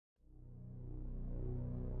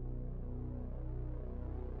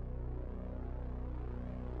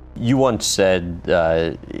You once said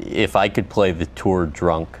if I could play the tour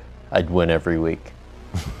drunk, I'd win every week.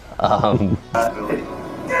 Whoa.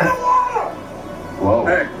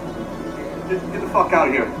 Hey, get the fuck out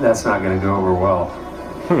of here. That's not going to go over well.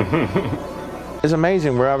 It's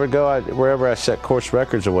amazing where I would go, wherever I set course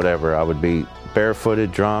records or whatever, I would be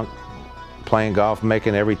barefooted, drunk, playing golf,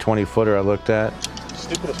 making every 20-footer I looked at.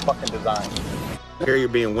 Stupidest fucking design. Here you're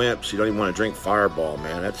being wimps. You don't even want to drink Fireball,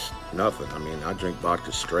 man. That's nothing. I mean, I drink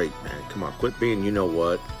vodka straight, man. Come on, quit being you know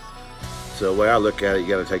what. So the way I look at it, you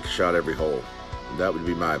got to take a shot every hole. That would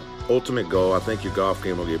be my ultimate goal. I think your golf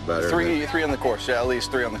game will get better. Three on the course, yeah, at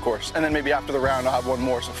least 3 on the course. And then maybe after the round, I'll have one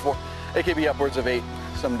more, so 4. It could be upwards of 8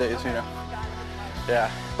 some days, you know.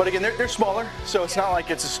 Yeah, but again, they're smaller, so it's not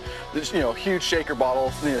like it's this, huge shaker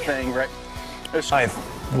bottle thing, right? We'll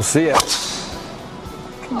see ya.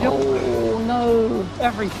 Oh no,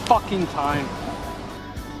 every fucking time.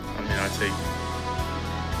 I mean, I take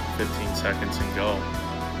 15 seconds and go,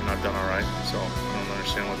 and I've done all right, so I don't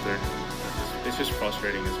understand what it's just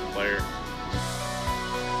frustrating as a player.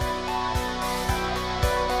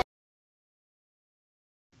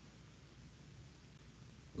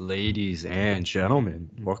 Ladies and gentlemen,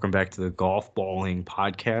 welcome back to the Golf Balling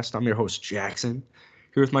Podcast. I'm your host, Jackson.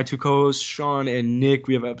 Here with my two co-hosts, Sean and Nick.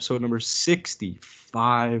 We have episode number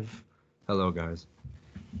 65. Hello, guys.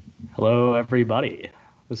 Hello, everybody.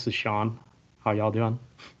 This is Sean. How y'all doing?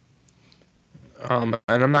 And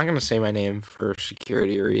I'm not going to say my name for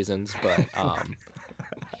security reasons, but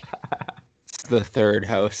it's the third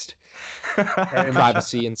host.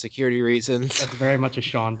 Privacy and security reasons. That's very much a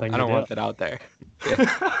Sean thing. I don't want that out there.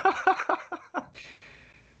 Yeah.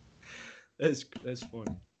 That's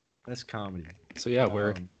funny. That's comedy. So yeah,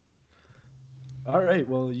 we're all right.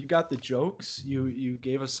 Well, you got the jokes. You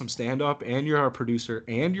gave us some stand up, and you're our producer,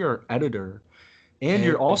 and you're our editor, and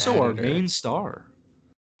you're also our main star.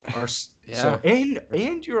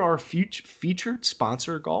 And you're our featured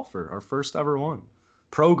sponsor golfer, our first ever one,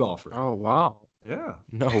 pro golfer. Oh wow. Yeah.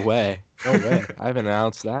 No way. No way. I haven't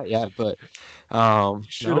announced that yet, but I'm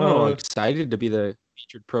excited to be the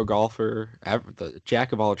featured pro golfer, the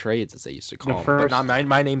jack of all trades, as they used to call him. But not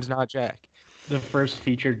my name's not Jack. The first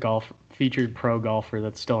featured pro golfer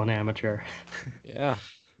that's still an amateur. Yeah.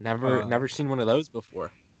 Never seen one of those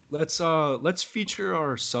before. Let's feature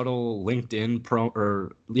our subtle LinkedIn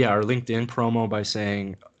our LinkedIn promo by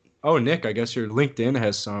saying, "Oh, Nick, I guess your LinkedIn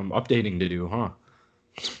has some updating to do, huh?"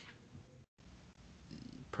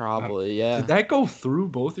 Probably, yeah. Did that go through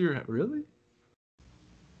both your really?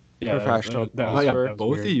 Yeah, professional golfer.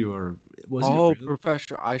 Both weird. Of you are.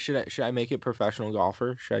 Professional. Should I make it professional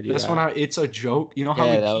golfer? Should I do That's that? It's a joke. You know how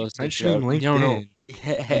we mentioning LinkedIn.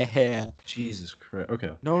 Yeah. Jesus Christ.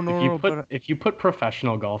 Okay. If you put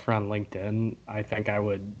professional golfer on LinkedIn, I think I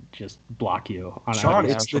would just block you on Sean,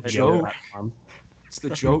 it's the joke. It's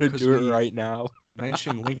the joke because do it right now.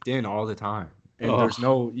 Mention LinkedIn all the time, and there's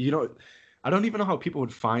no. I don't even know how people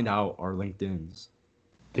would find out our LinkedIns.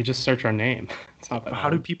 They just search our name. It's not that How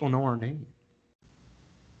hard. do people know our name?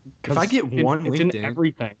 If I get one LinkedIn, it's in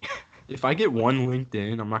everything. If I get one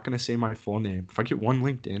LinkedIn, I'm not gonna say my full name. If I get one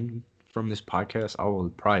LinkedIn from this podcast, I will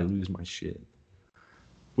probably lose my shit.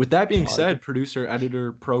 With that being said, producer,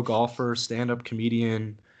 editor, pro golfer, stand-up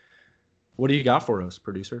comedian, what do you got for us,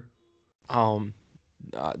 producer?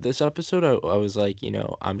 This episode, I was like,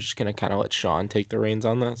 I'm just gonna kind of let Sean take the reins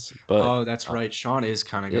on this. But that's right, Sean is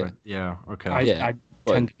kind of gonna. Yeah, okay. I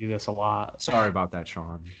tend to do this a lot. Sorry about that,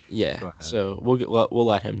 Sean. Yeah. So we'll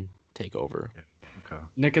let him take over. Yeah. Okay.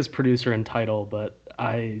 Nick is producer and title, but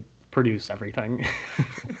I produce everything.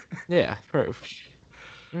 Yeah.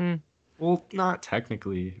 Well, not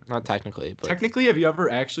technically. Not technically, but technically, have you ever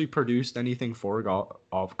actually produced anything for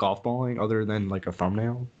golf balling other than like a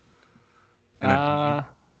thumbnail?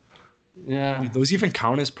 Yeah. Do those even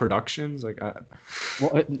count as productions?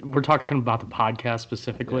 Well, we're talking about the podcast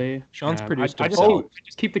specifically. Yeah. Sean's produced I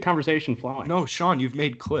just keep the conversation flowing. No, Sean, you've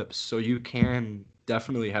made clips, so you can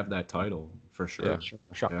definitely have that title for sure. Yeah,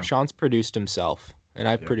 sure. Sean's produced himself, and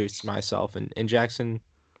I've produced myself. And Jackson,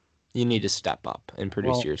 you need to step up and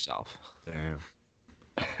produce yourself. Damn.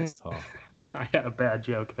 That's tough. I had a bad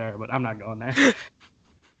joke there, but I'm not going there.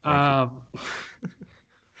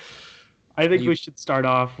 I think we should start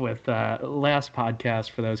off with last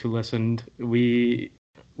podcast. For those who listened, we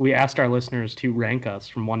asked our listeners to rank us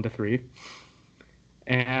from 1 to 3,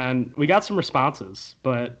 and we got some responses.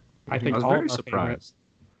 But I think all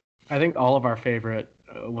of our favorite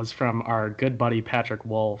was from our good buddy Patrick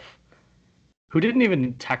Wolf, who didn't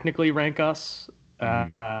even technically rank us,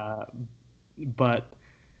 but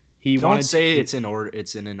he don't say it's in order.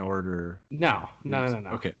 It's in an order. No.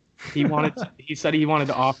 Okay. He said he wanted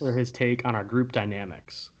to offer his take on our group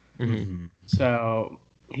dynamics. Mm-hmm. So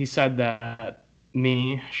he said that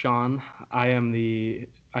me, Sean, I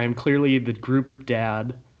am clearly the group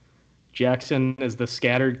dad. Jackson is the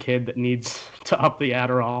scattered kid that needs to up the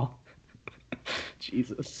Adderall.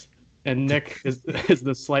 Jesus. And Nick is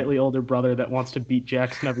the slightly older brother that wants to beat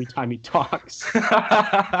Jackson every time he talks.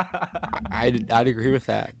 I'd agree with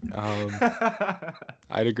that.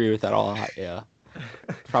 I'd agree with that a lot. Yeah,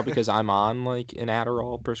 probably because I'm on like an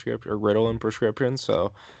Adderall prescription or Ritalin prescription,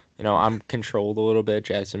 so I'm controlled a little bit.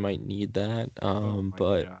 Jackson might need that.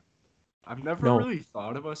 But God. I've never really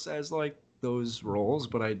thought of us as like those roles,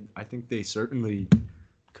 but I think they certainly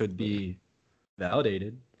could be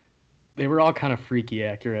validated. They were all kind of freaky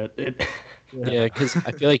accurate. Yeah, because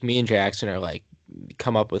I feel like me and Jackson are like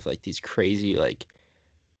come up with like these crazy like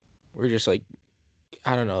we're just like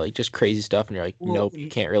I don't know like just crazy stuff, and you're like nope, you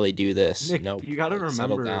can't really do this. Nick, nope, you got to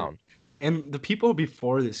remember. Down. And the people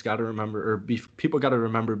before this got to remember, people got to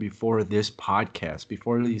remember before this podcast,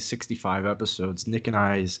 before these 65 episodes, Nick and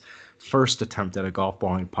I's first attempt at a golf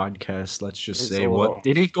balling podcast. Let's just say,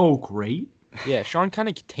 did it go great? Yeah, Sean kind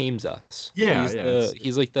of tames us. Yeah,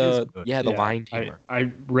 he's like the line tamer.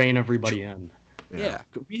 I rein everybody in. Yeah,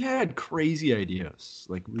 we had crazy ideas.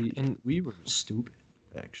 Like we were stupid,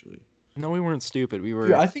 actually. No, we weren't stupid. We were.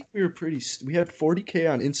 Yeah, I think we were pretty. We had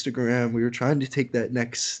 40K on Instagram. We were trying to take that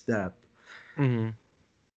next step. Mm-hmm.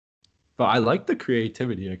 But I like the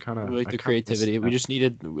creativity. I like the creativity. We just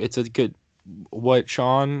needed. It's a good. What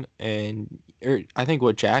Sean I think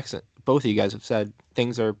what Jackson. Both of you guys have said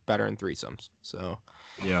things are better in threesomes. So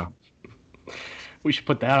yeah, we should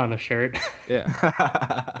put that on a shirt.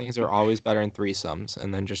 Yeah, things are always better in threesomes,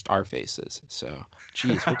 and then just our faces. So,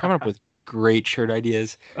 geez, we're coming up with great shirt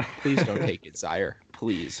ideas. Please don't take it, Zaire.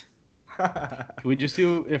 Please. Can we just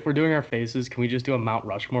do, if we're doing our faces, can we just do a Mount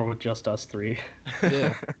Rushmore with just us three?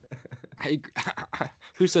 Yeah.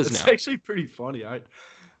 Who says no? It's actually pretty funny. I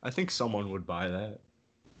think someone would buy that.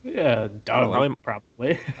 Yeah, Doug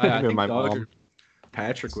probably. I think my mom.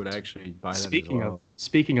 Patrick would actually buy that as well.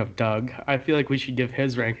 Speaking of Doug, I feel like we should give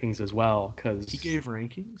his rankings as well, because he gave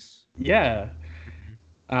rankings. Yeah.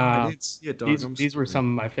 I didn't see it, Doug. These were some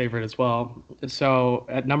of my favorite as well. So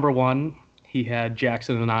at number 1, he had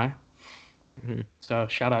Jackson and I. Mm-hmm. So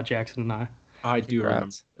shout out Jackson and I. I do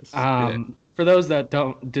remember. For those that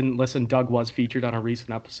didn't listen, Doug was featured on a recent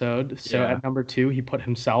episode. So at number 2, he put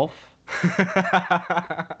himself.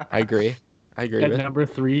 I agree. At number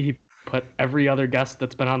 3, he put every other guest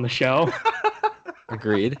that's been on the show.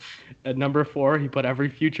 Agreed. At number 4, he put every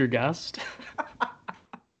future guest.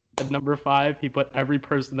 At number 5, he put every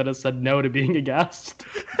person that has said no to being a guest.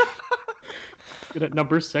 And at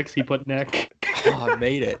number 6, he put Nick. Oh, I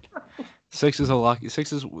made it. 6 is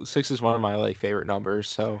one of my favorite numbers,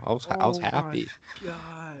 so I was happy.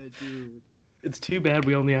 God, dude. It's too bad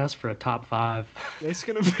we only asked for a top 5. It's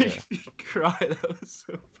gonna make me cry. That was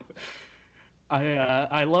so funny.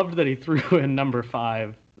 I loved that he threw in number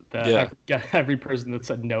 5. Every person that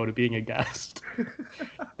said no to being a guest.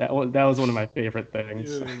 that was one of my favorite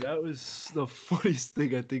things. Dude, that was the funniest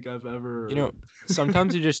thing I think I've ever.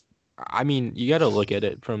 Sometimes you just. I mean, you got to look at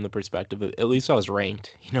it from the perspective of at least I was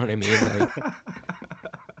ranked. You know what I mean?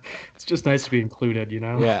 It's just nice to be included,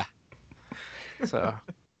 Yeah. So.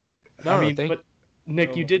 But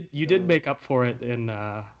Nick, you did make up for it in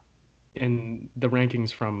the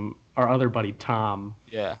rankings from our other buddy Tom.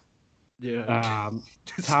 Yeah. Yeah.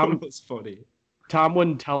 Tom was funny. Tom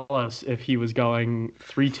wouldn't tell us if he was going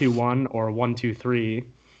 3-2-1 or 1-2-3,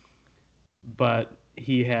 but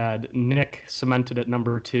he had Nick cemented at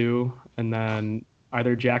number 2, and then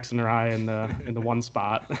either Jackson or I in the 1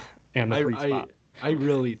 spot and the 3 spot. I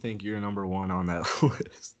really think you're number 1 on that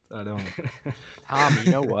list. I don't. Tom,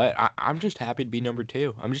 you know what? I'm just happy to be number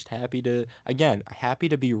 2. I'm just happy to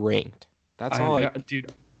be ranked. That's all.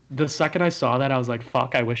 Dude, the second I saw that, I was like,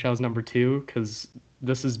 "Fuck! I wish I was number 2," because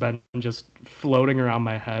this has been just floating around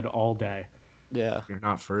my head all day. Yeah. You're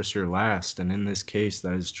not first, you're last, and in this case,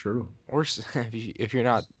 that is true. Or if you're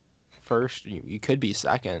not first, you could be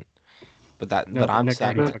second. But I'm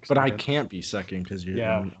second. But I can't be second because you're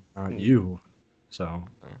not you. So.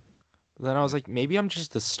 Then I was like, maybe I'm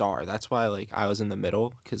just the star. That's why I was in the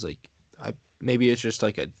middle, because maybe it's just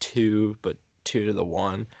a 2, but 2 to the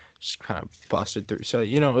 1, just kind of busted through. So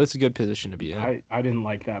it's a good position to be in. I didn't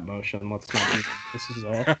like that motion. Let's not do this. Is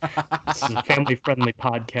a family friendly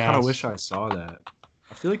podcast. I wish I saw that.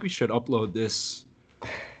 I feel like we should upload this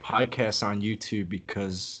podcast on YouTube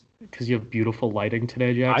because you have beautiful lighting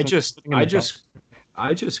today, Jackson.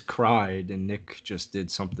 I just cried and Nick just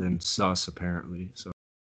did something sus apparently. So.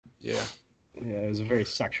 Yeah. Yeah, it was a very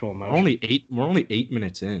sexual We're emotion. only 8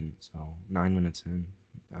 minutes in, so 9 minutes in.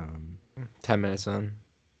 10 minutes in.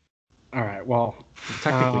 All right. Well,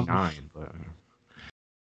 Technically 9, but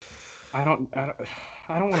I don't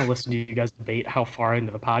want to listen to you guys debate how far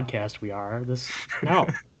into the podcast we are. No.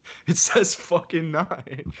 it says fucking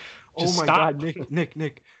 9. Oh Just my stop. God,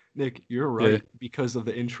 Nick, you're right. Yeah. Because of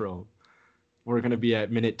the intro, we're gonna be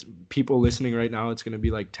at minute. People listening right now, it's gonna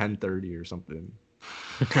be like 10:30 or something.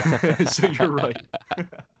 So you're right.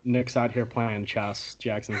 Nick's out here playing chess.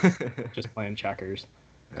 Jackson's just playing checkers.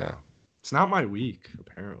 Yeah. It's not my week,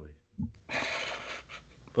 apparently.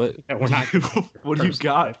 But Yeah, we're not. What do you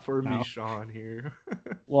got for now. me, Sean? Here.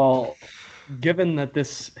 Well, given that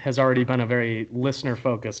this has already been a very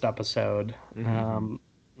listener-focused episode,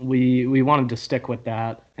 we wanted to stick with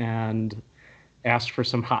that and asked for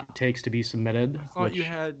some hot takes to be submitted. I thought you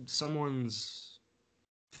had someone's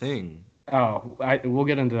thing. Oh, we'll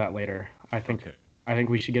get into that later. I think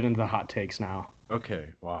we should get into the hot takes now. Okay.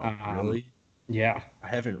 Wow. Really? Yeah. I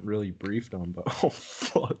haven't really briefed on, but oh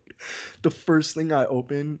fuck. The first thing I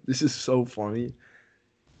open, this is so funny.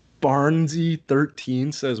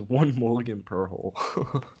 Barnesy13 says 1 mulligan per hole.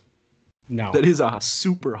 No. That is a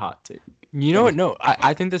super hot take. you know what? No,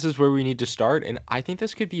 I think this is where we need to start, and I think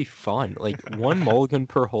this could be fun. Like 1 mulligan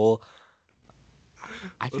per hole.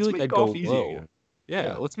 I feel Let's like make I'd go golf easy low. again.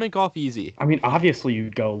 Yeah, let's make golf easy. I mean, obviously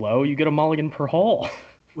you'd go low. You get a mulligan per hole.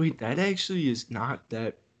 Wait, that actually is not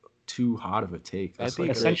that too hot of a take. That's think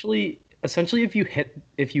like essentially, if you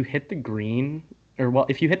hit the green,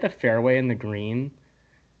 if you hit the fairway and the green,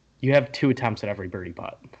 you have 2 attempts at every birdie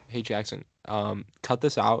putt. Hey Jackson, cut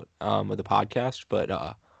this out with the podcast, but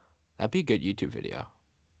that'd be a good YouTube video.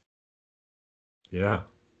 yeah.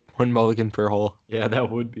 1 mulligan per hole. Yeah, that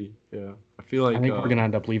would be. Yeah. I feel like I think we're gonna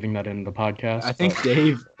end up leaving that in the podcast. I think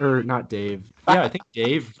Dave, or not Dave. Yeah, I think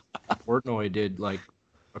Dave Portnoy did like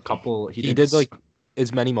a couple. He did like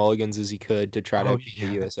as many mulligans as he could to try to beat yeah.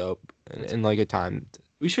 the US Open in like a time.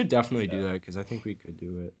 We should definitely do that because I think we could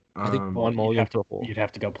do it. I think 1 mulligan per hole. You'd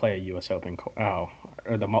have to go play a U.S. Open. Or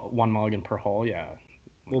the 1 mulligan per hole. Yeah.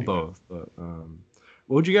 Well, both. But what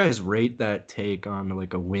would you guys rate that take on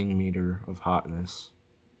like a wing meter of hotness?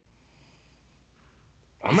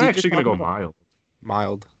 I'm Is he actually just gonna go talking about- mild.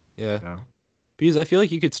 Mild, yeah. Yeah. Because I feel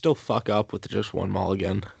like you could still fuck up with just 1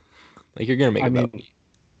 mulligan. Like you're gonna make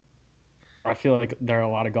I feel like there are a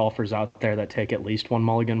lot of golfers out there that take at least 1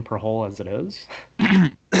 mulligan per hole as it is.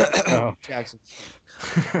 So, Jackson.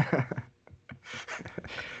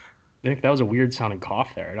 Nick, that was a weird sounding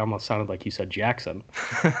cough there. It almost sounded like you said Jackson.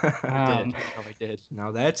 I did.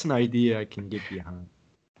 Now that's an idea I can get behind.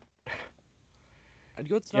 I'd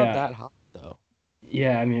go. It's not Yeah. that hot though.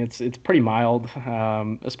 Yeah, I mean it's pretty mild,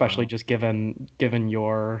 especially just given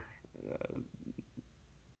your.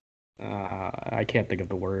 I can't think of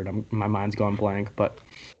the word. My mind's going blank, but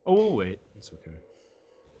Oh wait, it's okay.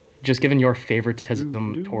 just given your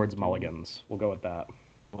favoritism towards mulligans, we'll go with that.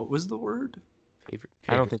 What was the word? Favorite.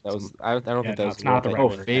 I don't think that was. I don't think Yeah, that no, was. it's not the word. right Oh,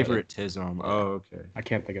 word. favoritism. Oh, okay. I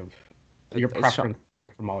can't think of your It's preference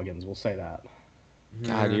for mulligans. We'll say that.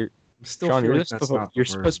 God, you're Still Sean. feel You're, like that's supposed, not the you're word.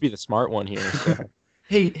 supposed to be the smart one here. So,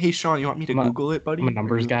 Hey, Sean, you want me to I'm a- Google it, buddy? I'm a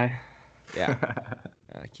numbers guy. yeah.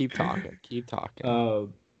 Keep talking. Keep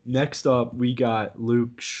talking. Next up, we got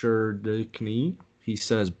Luke Sherdikny. He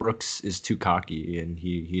says Brooks is too cocky, and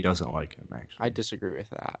he doesn't like him, actually. I disagree with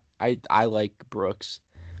that. I like Brooks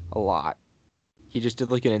a lot. He just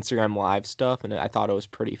did like an Instagram live stuff, and I thought it was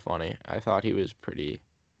pretty funny. I thought he was pretty.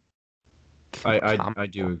 I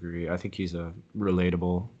do agree. I think he's a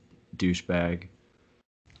relatable douchebag.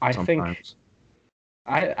 I think sometimes.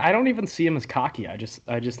 I don't even see him as cocky. I just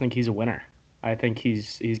think he's a winner. I think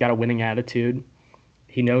he's got a winning attitude.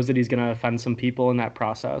 He knows that he's going to offend some people in that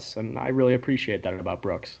process, and I really appreciate that about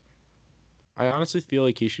Brooks. I honestly feel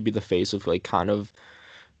like he should be the face of like kind of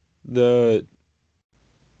the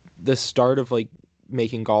start of like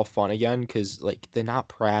making golf fun again, because like they're not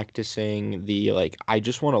practicing the like I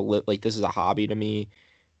just want to live like this is a hobby to me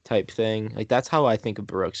type thing. Like that's how I think of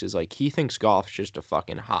Brooks, is like he thinks golf's just a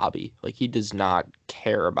fucking hobby. Like he does not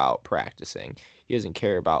care about practicing. He doesn't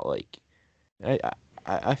care about like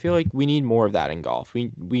I feel like we need more of that in golf.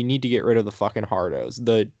 We need to get rid of the fucking hardos.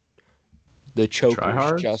 The chokers,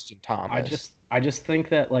 Tryhards? Justin Thomas. I just think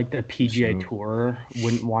that like the PGA Tour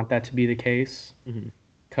wouldn't want that to be the case,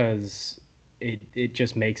 because it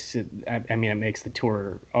just makes it. I mean, it makes the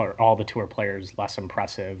tour or all the tour players less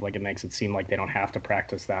impressive. Like it makes it seem like they don't have to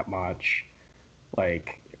practice that much.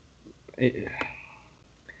 Like it.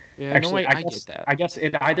 Yeah, Actually, no, I guess, get that. I guess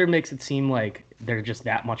it either makes it seem like they're just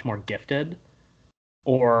that much more gifted,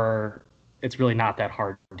 or it's really not that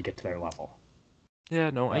hard to get to their level. Yeah,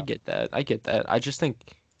 no, I get that. I just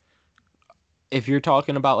think if you're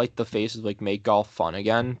talking about like the face of like make golf fun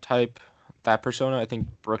again type that persona, I think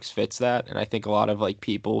Brooks fits that, and I think a lot of like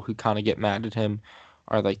people who kind of get mad at him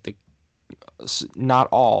are like the not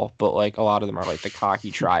all, but like a lot of them are like the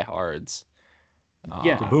cocky tryhards.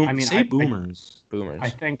 Yeah, I mean, boomers. Boomers.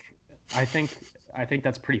 I think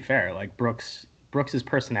that's pretty fair. Like Brooks's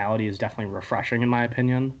personality is definitely refreshing in my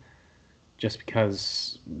opinion, just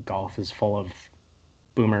because golf is full of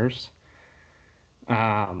boomers.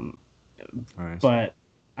 Nice. But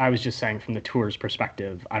I was just saying from the tour's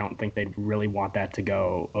perspective, I don't think they'd really want that to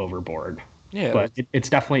go overboard. Yeah, but it's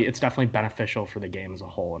definitely beneficial for the game as a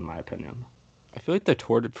whole, in my opinion. I feel like the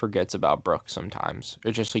tour forgets about Brooks sometimes.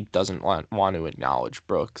 It just like doesn't want to acknowledge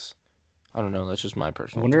Brooks. I don't know. That's just my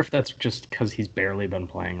personal. I wonder if that's just because he's barely been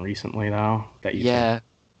playing recently, though.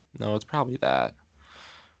 No, it's probably that.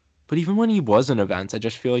 But even when he was in events, I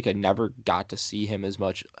just feel like I never got to see him as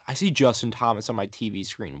much. I see Justin Thomas on my TV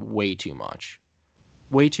screen way too much.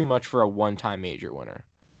 Way too much for a one-time major winner.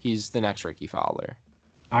 He's the next Ricky Fowler.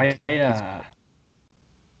 I don't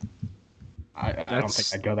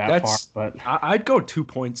think I'd go that far, but I'd go 2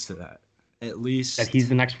 points to that, at least. That he's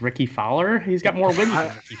the next Ricky Fowler? He's got more wins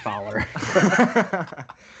than Ricky Fowler.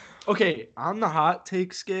 Okay, on the hot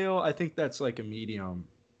take scale, I think that's like a medium.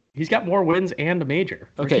 He's got more wins and a major.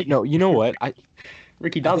 Okay, no, you know what?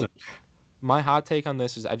 Ricky doesn't. My hot take on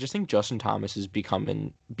this is I just think Justin Thomas is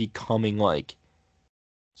becoming like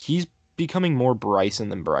he's becoming more Bryson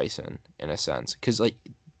than Bryson in a sense. Because like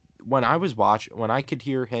when I could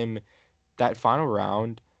hear him that final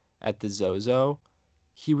round at the Zozo,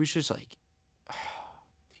 he was just like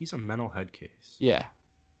he's a mental head case. Yeah.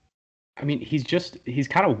 I mean, he's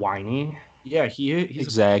kind of whiny. Yeah, he's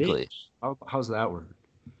exactly. How's that word?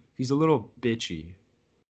 He's a little bitchy.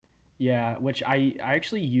 Yeah, which I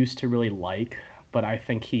actually used to really like, but I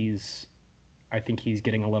think he's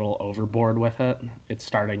getting a little overboard with it. It's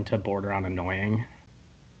starting to border on annoying.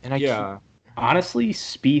 And honestly,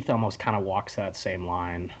 Spieth almost kind of walks that same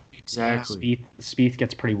line. Exactly. Spieth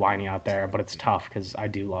gets pretty whiny out there, but it's tough because I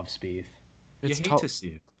do love Spieth. It's tough to see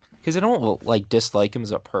it. Because I don't like dislike him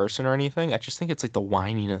as a person or anything. I just think it's like the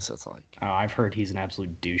whininess that's like. Oh, I've heard he's an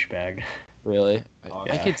absolute douchebag. Really?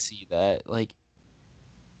 I could see that. Like,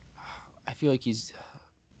 I feel like he's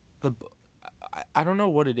I don't know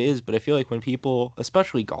what it is, but I feel like when people,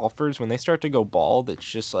 especially golfers, when they start to go bald, it's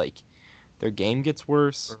just like their game gets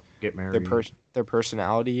worse. Or get married. Their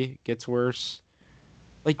personality gets worse.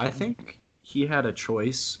 Like I think he had a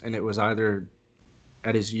choice, and it was either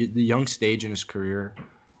at the young stage in his career.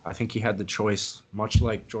 I think he had the choice, much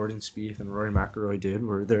like Jordan Spieth and Rory McIlroy did,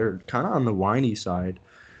 where they're kind of on the whiny side.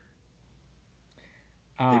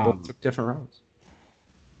 They both took different routes.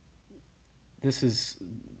 This is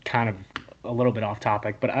kind of a little bit off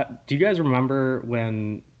topic, but do you guys remember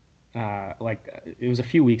when, it was a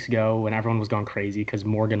few weeks ago when everyone was going crazy because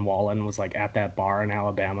Morgan Wallen was like at that bar in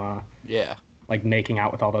Alabama, like making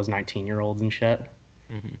out with all those 19-year-olds and shit.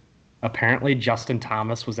 Mm-hmm. Apparently, Justin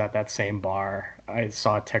Thomas was at that same bar. I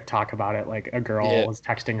saw a TikTok about it. Like, a girl was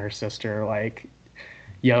texting her sister, like,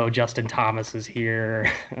 yo, Justin Thomas is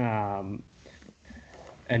here. And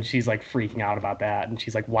she's, like, freaking out about that. And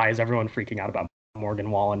she's like, why is everyone freaking out about Morgan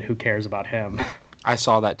Wallen? Who cares about him? I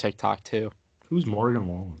saw that TikTok, too. Who's Morgan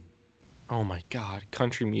Wallen? Oh, my God.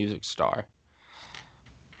 Country music star.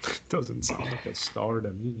 Doesn't sound like a star to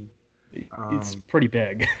me. It's pretty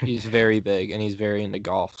big. He's very big, and he's very into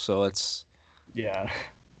golf, so it's... Yeah.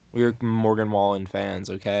 We're Morgan Wallen fans,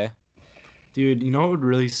 okay? Dude, you know what would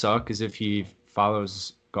really suck is if he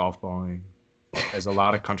follows golf balling, as a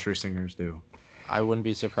lot of country singers do. I wouldn't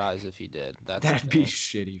be surprised if he did. That'd be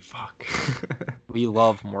shitty. Fuck. We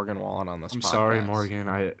love Morgan Wallen on this podcast. I'm sorry, Morgan.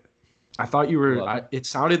 I thought you were... it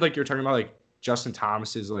sounded like you were talking about, like, Justin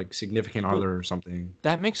Thomas's like significant other or something.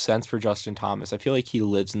 That makes sense for Justin Thomas. I feel like he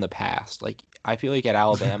lives in the past. Like I feel like at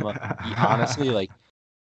Alabama, he honestly like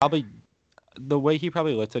probably the way he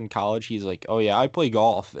probably lived in college. He's like, oh yeah, I play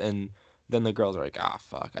golf, and then the girls are like, ah,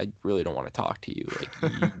 fuck, I really don't want to talk to you. Like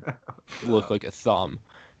you look like a thumb,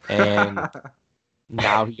 and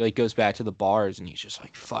now he like goes back to the bars and he's just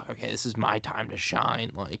like, fuck, okay, this is my time to shine.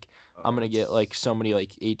 Like I'm gonna get like so many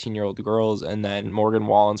like 18-year-old girls, and then Morgan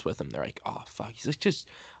Wallen's with him. They're like, oh fuck, he's like, just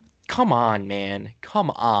come on, man, come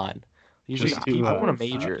on. He's just he won a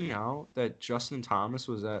major. Out that Justin Thomas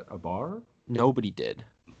was at a bar? Nobody did.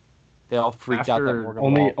 They all freaked out that Morgan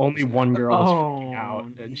Wallen. Only one girl was freaking out,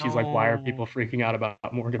 and she's like, why are people freaking out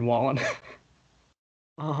about Morgan Wallen?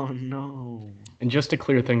 Oh no! And just to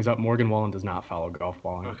clear things up, Morgan Wallen does not follow golf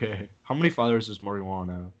balling. Okay. How many followers does Morgan Wallen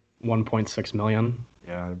have? 1.6 million.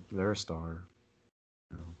 Yeah, they're a star.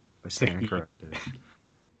 I stand corrected.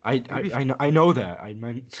 I know that. I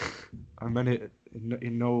meant it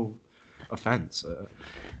in no offense.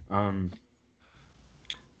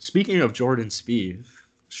 Speaking of Jordan Spieth,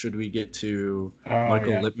 should we get to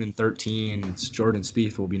Michael Lippmann 13's Jordan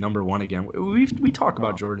Spieth will be number 1 again? We talk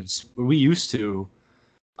about Jordan. We used to.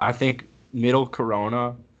 I think middle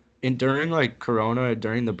Corona and during Corona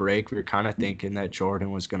during the break, we were kind of thinking that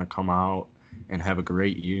Jordan was going to come out and have a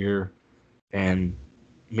great year and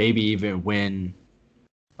maybe even win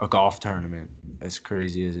a golf tournament, as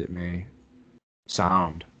crazy as it may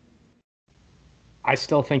sound. I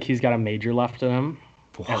still think he's got a major left in him.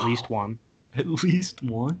 Wow. At least one. At least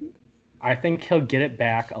one? I think he'll get it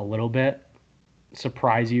back a little bit,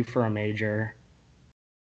 surprise you for a major,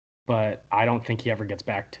 but I don't think he ever gets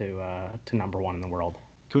back to number 1 in the world.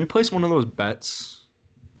 Can we place one of those bets?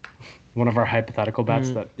 One of our hypothetical bets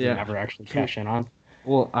that we never actually cash in on?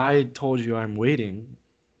 Well, I told you I'm waiting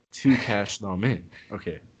to cash them in.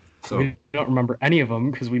 Okay. So we don't remember any of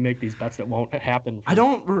them because we make these bets that won't happen. I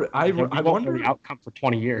wonder the outcome for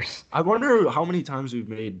 20 years. I wonder how many times we've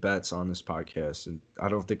made bets on this podcast, and I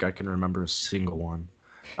don't think I can remember a single one.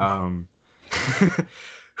 But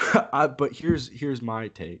here's my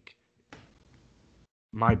take.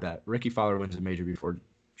 My bet: Ricky Fowler wins a major before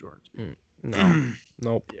Jordan. No.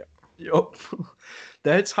 Nope. Yeah. Yup.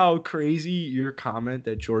 That's how crazy your comment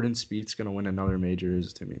that Jordan Spieth's gonna win another major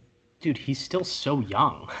is to me. Dude, he's still so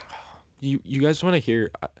young. You guys want to hear?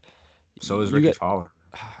 So is Ricky Fowler.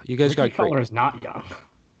 You guys Ricky got Fowler is not young.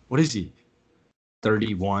 What is he?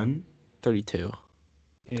 31? 32.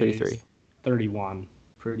 33. 31.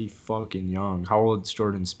 Pretty fucking young. How old is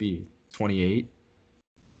Jordan Spieth? 28?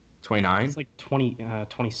 29? It's like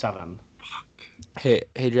 27. Fuck. Hey,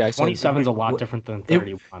 Jackson. 27 is a lot different than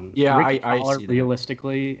 31. Yeah, Ricky I Fowler see that.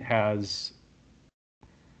 realistically has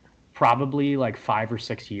probably like 5 or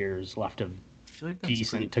 6 years left of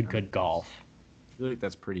decent to good golf. I feel like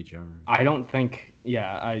that's pretty generous. I don't think.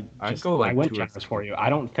 Yeah, I went generous for you. I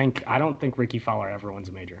don't think Ricky Fowler ever wins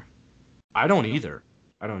a major. I don't either.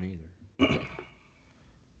 I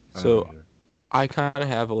kind of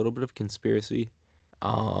have a little bit of conspiracy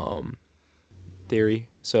theory.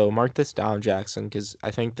 So mark this down, Jackson, because I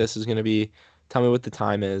think this is going to be. Tell me what the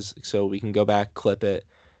time is so we can go back, clip it,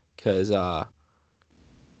 because I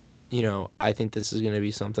think this is going to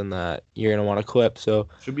be something that you're going to want to clip. So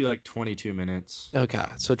should be like 22 minutes. Okay,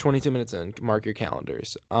 so 22 minutes in. Mark your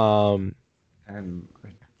calendars. And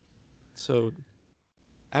so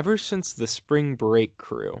ever since the spring break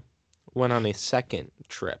crew went on a second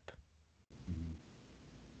trip,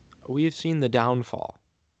 we have seen the downfall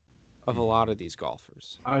of a lot of these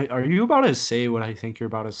golfers. Are you about to say what I think you're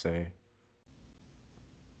about to say?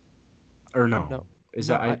 Or no? No. Is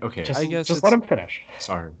that okay? I guess just let him finish.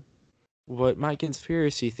 Sorry. What my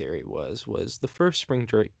conspiracy theory was the first spring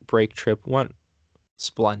break trip went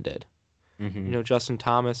splendid. Mm-hmm. Justin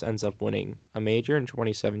Thomas ends up winning a major in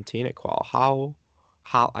 2017 at Hollow.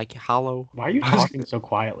 Why are you talking so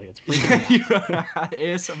quietly? It's freaking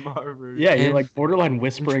ASMR version. Yeah, you're like borderline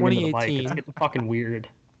whispering into the mic. It's getting fucking weird.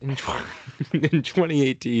 In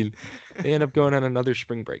 2018, they end up going on another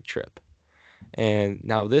spring break trip. And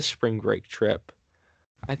now this spring break trip,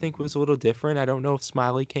 I think, was a little different. I don't know if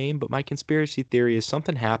Smiley came, but my conspiracy theory is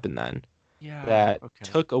something happened then that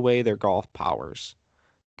took away their golf powers.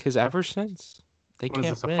 Because ever since, they can't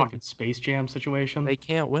win. Was this a fucking Space Jam situation? They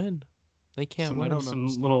can't win. They can't win. Some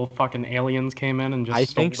little fucking aliens came in and just I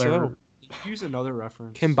think so. Use another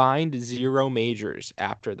reference. Combined 0 majors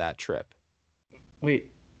after that trip.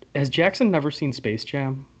 Wait, has Jackson never seen Space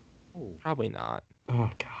Jam? Oh, probably not. Oh,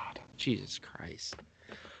 God. Jesus Christ.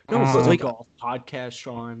 No, but like golf podcast,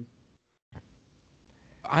 Sean.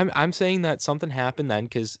 I'm saying that something happened then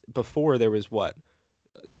because before there was what?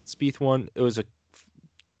 Spieth won. It was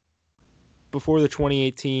before the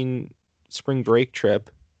 2018 spring break trip,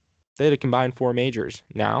 they had a combined 4 majors.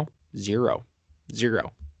 Now, 0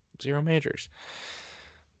 majors.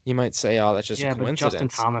 You might say, "Oh, that's just a coincidence." But Justin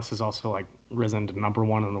Thomas has also like risen to number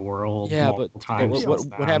 1 in the world. Yeah, multiple times.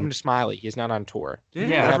 What happened to Smiley? He's not on tour.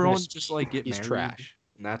 Yeah, everyone's just like he's married, trash,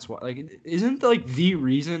 and that's why. Like, isn't like the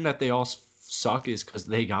reason that they all suck is because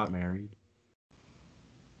they got married?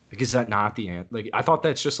 Like, is that not the answer? Like, I thought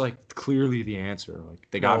that's just like clearly the answer. Like,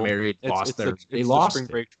 they got married, lost their. They lost the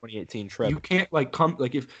spring break 2018 trip. You can't like come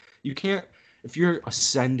like if you're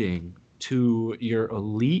ascending to your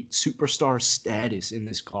elite superstar status in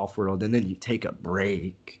this golf world, and then you take a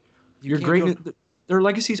break. Your greatness, their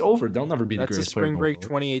legacy's over. They'll never be the greatest. That's a spring break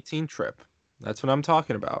 2018 trip. That's what I'm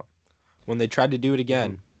talking about. When they tried to do it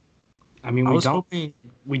again. I mean,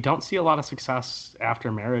 we don't see a lot of success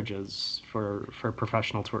after marriages for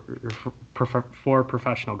professional for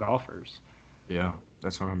professional golfers. Yeah,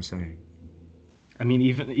 that's what I'm saying. I mean,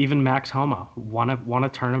 even Max Homa won a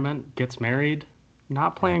tournament, gets married,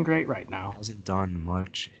 not playing great right now. Hasn't done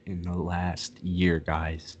much in the last year,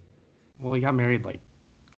 guys. Well, he got married like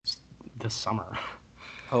this summer.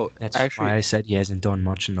 Oh, that's why I said he hasn't done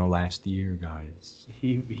much in the last year, guys.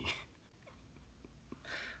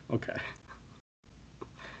 Okay.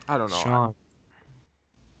 I don't know. Sean.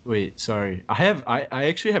 Wait, sorry. I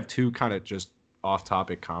actually have two kind of just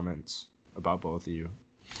off-topic comments about both of you.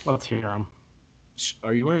 Let's hear them.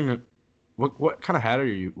 Are you wearing what kind of hat are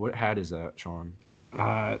you? What hat is that, Sean?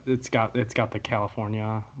 It's got the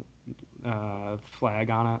California flag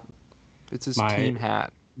on it. It's his team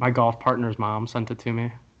hat. My golf partner's mom sent it to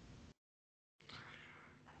me.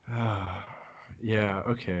 Yeah,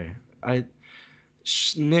 okay.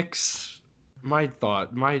 Nick's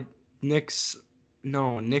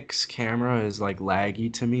camera is like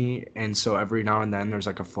laggy to me, and so every now and then there's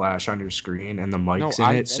like a flash on your screen and the mic's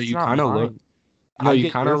in it, so you kind of look. No,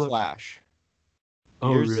 you kind of flash.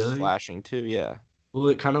 Oh, yours really? Is flashing too, yeah. Well,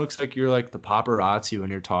 it kind of looks like you're like the paparazzi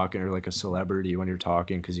when you're talking, or like a celebrity when you're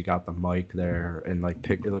talking, because you got the mic there, and like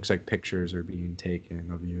it looks like pictures are being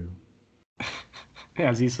taken of you.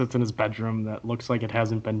 As he sits in his bedroom that looks like it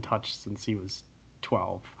hasn't been touched since he was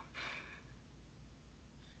 12.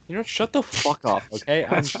 You know, shut the fuck up, okay?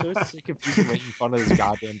 I'm so sick of people making fun of this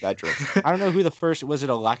goddamn bedroom. I don't know who the first was. It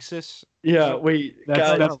Alexis? Yeah, wait.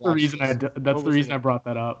 That's the reason I brought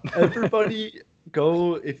that up. Everybody,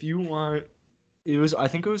 go if you want. I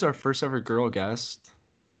think it was our first ever girl guest.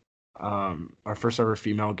 Our first ever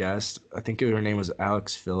female guest. I think her name was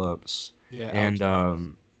Alex Phillips. Yeah.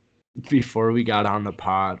 And before we got on the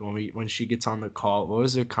pod, when she gets on the call, what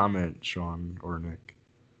was the comment, Sean or Nick?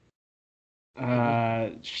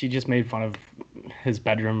 She just made fun of his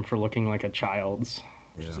bedroom for looking like a child's.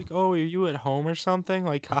 Yeah. She's like, "Oh, are you at home or something?"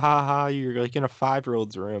 Like, ha ha ha, you're like in a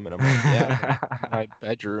 5-year-old's room, and I'm like, "Yeah, my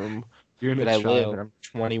bedroom You're that I live, and I'm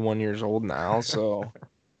 21 years old now, so."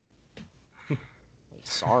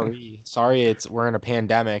 Sorry, we're in a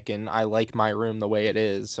pandemic, and I like my room the way it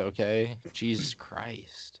is. Okay, Jesus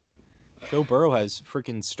Christ, Joe Burrow has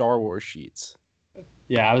freaking Star Wars sheets.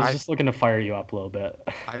 Yeah, I was just looking to fire you up a little bit.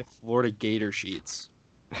 I have Florida Gator sheets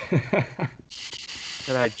that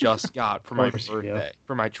I just got for my birthday.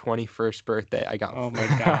 For my 21st birthday, I got. Oh my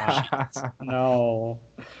gosh! No.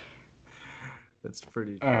 That's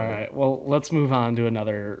pretty. All right. Well, let's move on to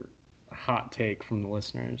another hot take from the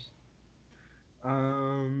listeners.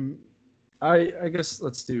 I guess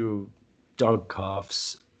let's do Doug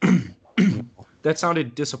Cuffs. That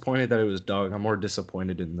sounded disappointed that it was Doug. I'm more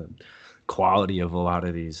disappointed in the quality of a lot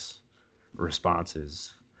of these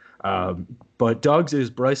responses. But Doug's is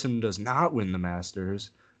Bryson does not win the Masters.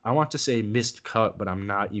 I want to say missed cut, but I'm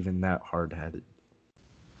not even that hard-headed.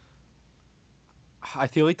 I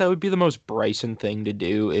feel like that would be the most Bryson thing to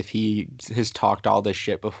do if he has talked all this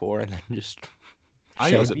shit before and then just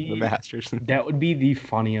shows up at the Masters. That would be the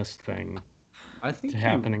funniest thing I think to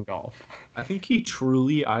happen in golf. I think he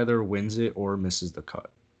truly either wins it or misses the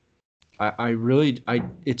cut.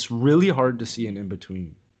 It's really hard to see an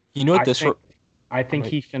in-between. You know what I think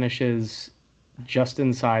he finishes just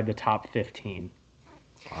inside the top 15.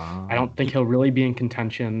 I don't think he'll really be in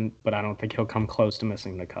contention, but I don't think he'll come close to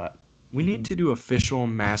missing the cut. We need to do official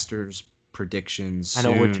Masters predictions soon.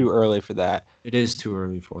 I know we're too early for that. It is too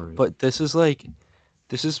early for it. But this is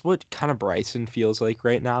what kind of Bryson feels like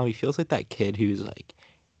right now. He feels like that kid who's like,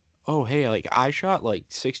 oh, hey, like I shot like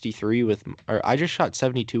 63 or I just shot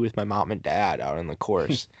 72 with my mom and dad out on the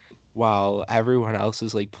course while everyone else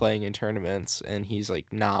is like playing in tournaments and he's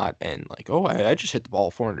like not. And like, oh, I just hit the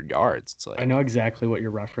ball 400 yards. It's like, I know exactly what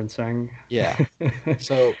you're referencing. Yeah.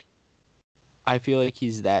 So I feel like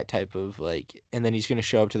he's that type of like, and then he's going to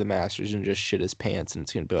show up to the Masters and just shit his pants. And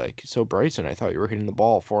it's going to be like, so Bryson, I thought you were hitting the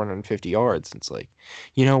ball 450 yards. And it's like,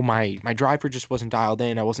 you know, my driver just wasn't dialed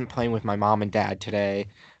in. I wasn't playing with my mom and dad today.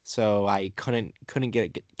 So I couldn't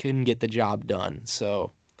get the job done.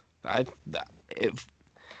 So if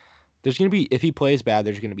he plays bad,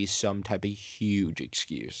 there's gonna be some type of huge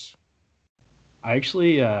excuse. I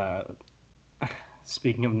actually,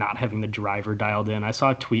 speaking of not having the driver dialed in, I saw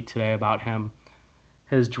a tweet today about him.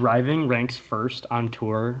 His driving ranks first on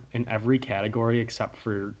tour in every category except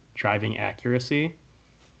for driving accuracy.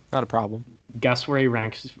 Not a problem. Guess where he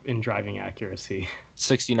ranks in driving accuracy?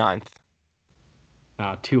 69th.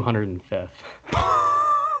 205th.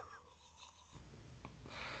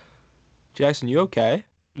 Jackson, you okay?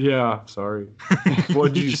 Yeah, sorry.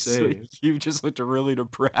 What'd you say? You just looked really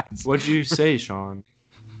depressed. What'd you say, Sean?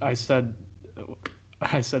 I said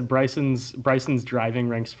Bryson's driving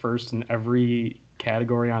ranks first in every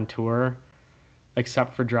category on tour,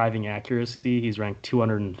 except for driving accuracy. He's ranked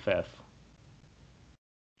 205th.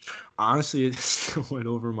 Honestly, it still went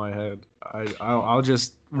over my head. I'll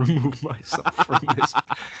just remove myself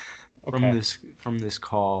from this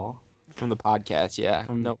call. From the podcast, yeah.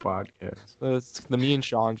 From the podcast. So it's the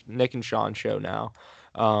Nick and Sean show now.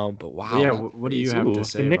 But wow. Yeah, what do you have to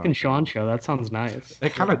say? The Nick and Sean show, that sounds nice.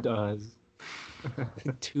 It kind of does.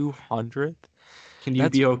 200th? Can you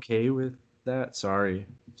be okay with that? Sorry.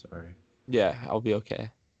 Yeah, I'll be okay.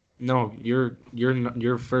 No, you're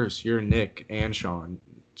first. You're Nick and Sean.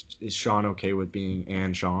 Is Sean okay with being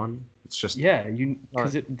and Sean? It's just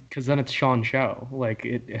because then it's Sean show. Like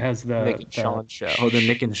it has the Nick and Sean show. Oh, the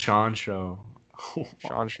Nick and Sean show.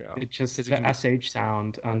 Sean show. It just the sh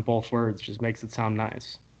sound on both words just makes it sound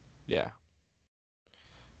nice. Yeah.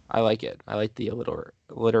 I like it. I like the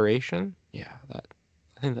alliteration. Yeah, I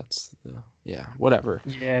think that's whatever.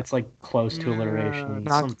 Yeah, it's like close to alliteration.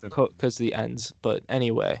 Not because the ends, but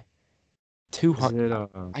anyway. 200.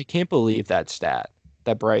 I can't believe that stat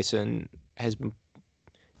that Bryson has been.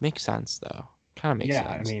 Makes sense though. Kind of makes sense.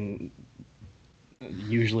 Yeah, I mean,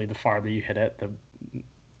 usually the farther you hit it, the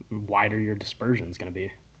wider your dispersion is going to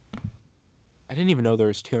be. I didn't even know there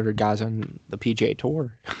was 200 guys on the PGA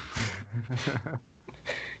Tour.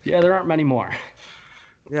 Yeah, there aren't many more.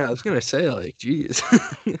 Yeah, I was gonna say, like, geez,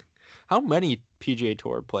 how many PGA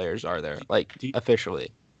Tour players are there, like,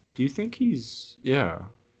 officially? Do you think he's? Yeah,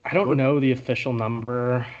 I don't know the official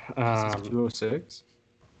number. 206.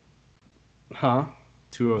 Huh?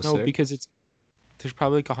 206. No, because there's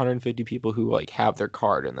probably like 150 people who like have their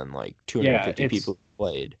card, and then like 250 people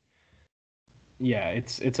played. Yeah,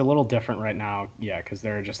 it's a little different right now. Yeah, because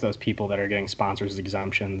there are just those people that are getting sponsors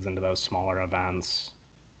exemptions into those smaller events.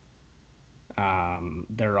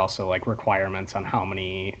 There are also like requirements on how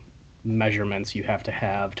many measurements you have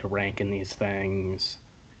to rank in these things,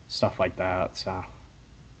 stuff like that. So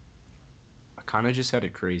I kind of just had a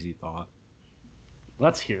crazy thought.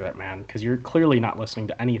 Let's hear it, man, because you're clearly not listening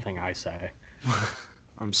to anything I say.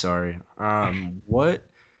 I'm sorry. What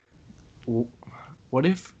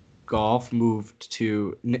if golf moved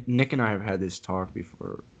to... Nick and I have had this talk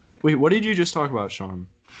before. Wait, what did you just talk about, Sean?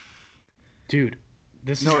 Dude,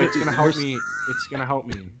 it's gonna help me. It's gonna help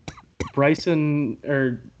me. Bryson's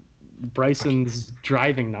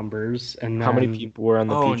driving numbers, and then... How many people were on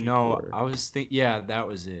the PGA Tour? I was thinking... Yeah, that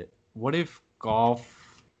was it. What if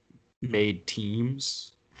golf made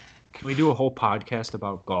teams? Can we do a whole podcast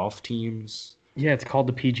about golf teams? Yeah, it's called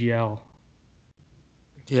the PGL.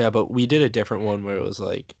 Yeah, but we did a different one where it was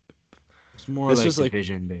like... It's more like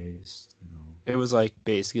division-based. You know? It was like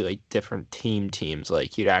basically like different teams.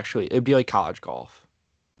 Like it'd be like college golf.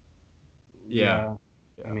 Yeah.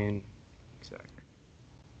 I mean... Exactly.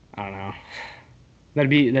 I don't know.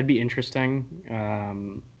 That'd be interesting.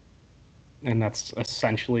 And that's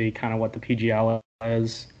essentially kind of what the PGL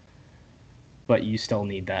is. But you still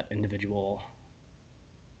need that individual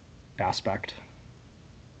aspect.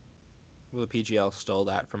 Well, the PGL stole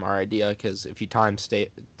that from our idea because if you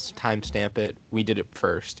timestamp it, we did it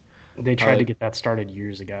first. They tried to get that started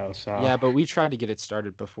years ago. So yeah, but we tried to get it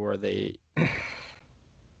started before they.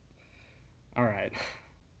 All right,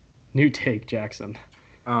 new take, Jackson.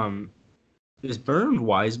 Is Bernd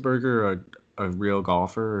Weisberger a real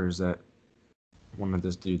golfer, or is that one of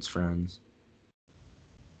this dude's friends?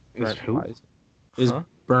 Is who?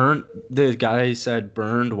 The guy said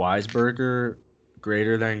Bernd Weisberger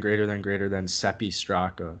greater than Seppi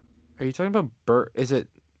Straka. Are you talking about Bert? Is it?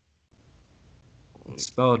 It's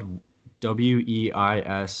spelled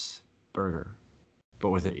Weis Burger, but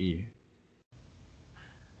with an E.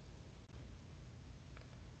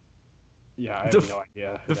 Yeah, I have no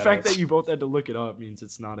idea. The fact that you both had to look it up means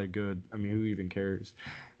it's not a good. I mean, who even cares?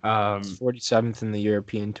 47th in the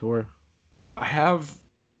European Tour.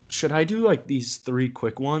 Should I do like these 3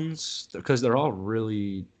 quick ones? Because they're all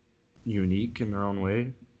really unique in their own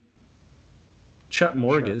way. Chet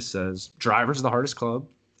Morgus says, driver's the hardest club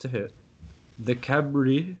to hit. The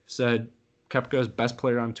Kebri said, Koepka's best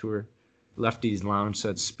player on tour. Lefty's Lounge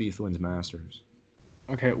said, Spieth wins Masters.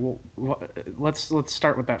 Okay, well, let's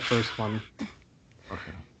start with that first one.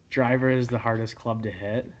 Okay. Driver is the hardest club to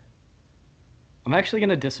hit. I'm actually going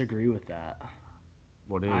to disagree with that.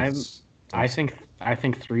 What is? I think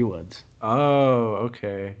 3 woods. Oh,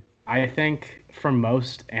 okay. I think for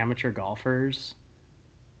most amateur golfers,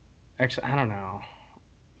 actually, I don't know.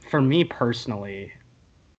 For me personally,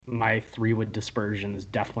 my 3 wood dispersion is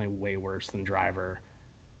definitely way worse than driver.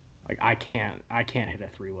 Like I can't hit a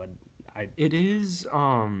 3-wood. It is.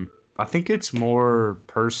 I think it's more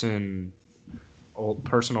personal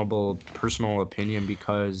opinion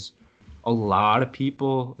because a lot of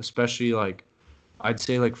people, especially like, I'd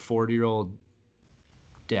say like 40-year-old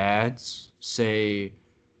dads say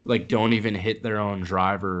like don't even hit their own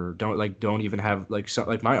driver, don't even have like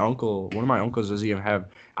like my uncle, one of my uncles doesn't even have.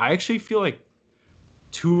 I actually feel like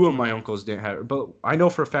two of my uncles didn't have, but I know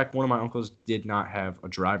for a fact one of my uncles did not have a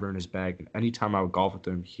driver in his bag, and anytime I would golf with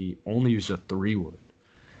him, he only used a 3-wood.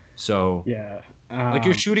 So yeah, like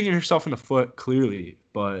you're shooting yourself in the foot clearly,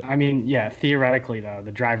 but I mean, yeah, theoretically though,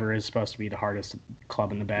 the driver is supposed to be the hardest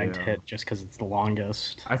club in the bag to hit just because it's the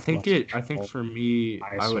longest. I think for me,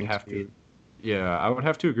 I would have to. Yeah, I would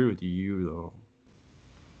have to agree with you though.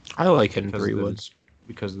 I like hitting 3-woods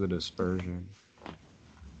because of the dispersion.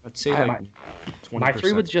 I'd say like my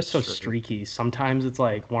 3-wood's just so streaky. Sometimes it's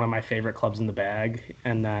like one of my favorite clubs in the bag,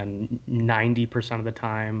 and then 90% of the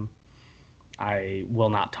time, I will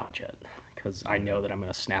not touch it because I know that I'm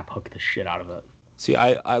gonna snap hook the shit out of it. See,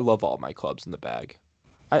 I love all my clubs in the bag.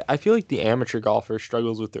 I feel like the amateur golfer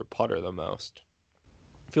struggles with their putter the most.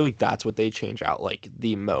 I feel like that's what they change out like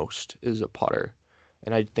the most is a putter,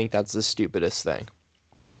 and I think that's the stupidest thing.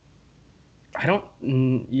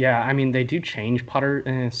 Yeah, I mean, they do change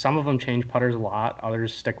putter. Some of them change putters a lot.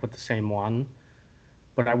 Others stick with the same one.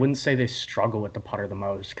 But I wouldn't say they struggle with the putter the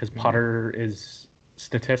most because putter is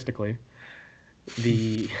statistically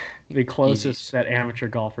the closest that amateur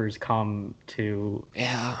golfers come to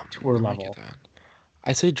tour level.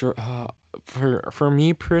 I say for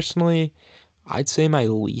me personally, I'd say my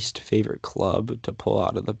least favorite club to pull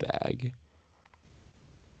out of the bag.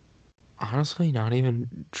 Honestly, not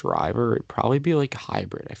even driver. It'd probably be like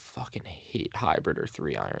hybrid. I fucking hate hybrid or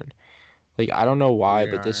 3-iron. Like, I don't know why,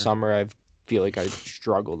 but this summer I feel like I've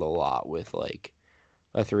struggled a lot with like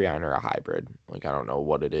a 3-iron or a hybrid. Like, I don't know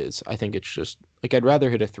what it is. I think it's just like I'd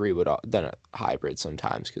rather hit a 3-wood than a hybrid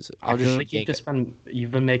sometimes because I feel like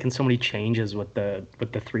you've been making so many changes with the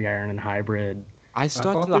 3-iron and hybrid. I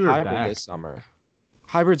stuck to the hybrid this summer.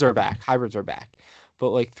 Hybrids are back. But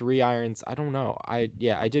like 3-irons, I don't know. I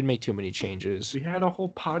did make too many changes. We had a whole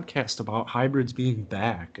podcast about hybrids being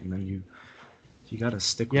back, and then you got to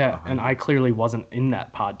stick with the hybrid. And I clearly wasn't in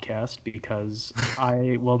that podcast because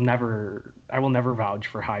I will never vouch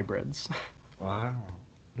for hybrids. Wow.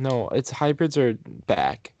 No, hybrids are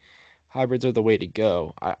back. Hybrids are the way to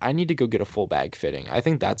go. I need to go get a full bag fitting. I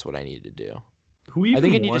think that's what I need to do. I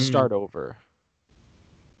think I need to start over.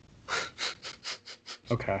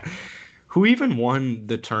 Okay. Who even won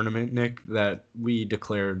the tournament, Nick, that we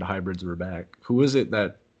declared hybrids were back? Who was it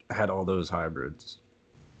that had all those hybrids?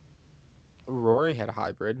 Rory had a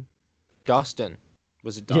hybrid. Dustin.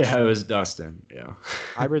 Was it Dustin? Yeah, it was Dustin. Yeah.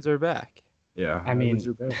 Hybrids are back. Yeah. I mean,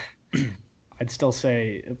 I'd still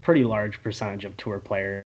say a pretty large percentage of tour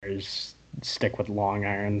players stick with long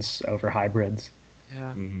irons over hybrids.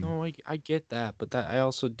 Yeah. No, I get that, but I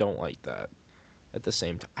also don't like that at the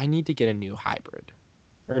same time. I need to get a new hybrid.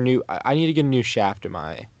 I need to get a new shaft in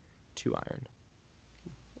my 2-iron.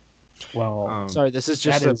 Well, sorry, this is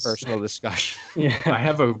just a personal discussion. Yeah, I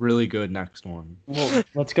have a really good next one. Well,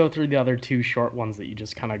 let's go through the other two short ones that you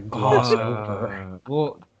just kind of glossed over.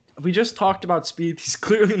 Well, we just talked about Spieth. He's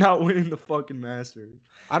clearly not winning the fucking Masters.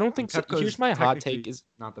 I don't think so. Here's my hot take: is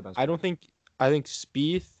not the best. I think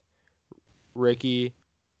Spieth, Ricky,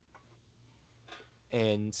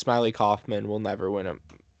 and Smiley Kaufman will never win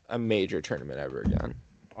a major tournament ever again.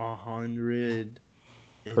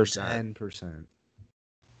 110%.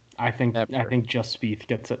 I think just Spieth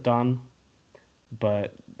gets it done,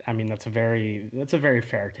 but I mean that's a very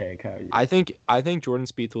fair take. I think Jordan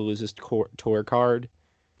Spieth will lose his tour card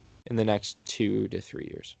in the next 2 to 3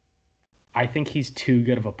 years. I think he's too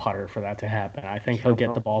good of a putter for that to happen. I think he'll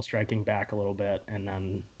get the ball striking back a little bit, and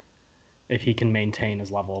then if he can maintain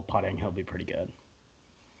his level of putting, he'll be pretty good.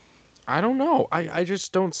 I don't know. I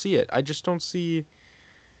just don't see it. I just don't see.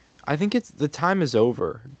 I think the time is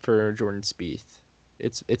over for Jordan Spieth.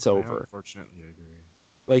 It's over. I unfortunately agree.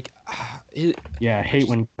 Like, I hate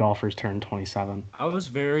when golfers turn 27. I was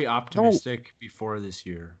very optimistic before this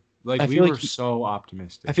year. Like, we were so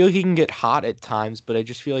optimistic. I feel like he can get hot at times, but I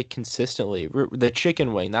just feel like consistently the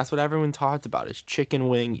chicken wing. That's what everyone talked about is chicken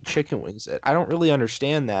wing. He chicken wings it. I don't really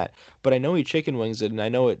understand that, but I know he chicken wings it, and I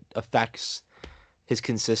know it affects his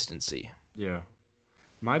consistency. Yeah.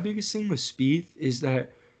 My biggest thing with Spieth is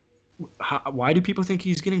that why do people think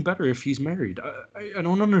he's getting better if he's married? I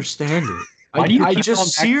don't understand it. I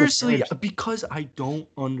just seriously, because I don't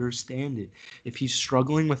understand it. If he's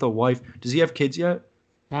struggling with a wife, does he have kids yet?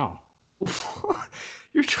 No.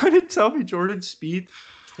 You're trying to tell me Jordan Spieth,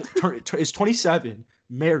 is 27,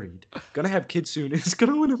 married, gonna have kids soon, is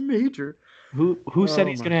gonna win a major. Who said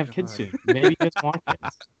he's gonna have kids soon? Maybe he doesn't want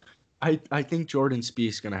kids. I think Jordan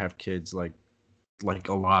Spieth's gonna have kids like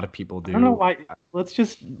a lot of people do. I don't know why. Let's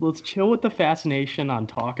chill with the fascination on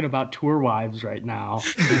talking about tour wives right now.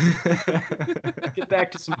 Get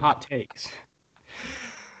back to some hot takes.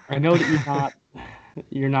 I know that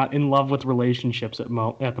you're not in love with relationships at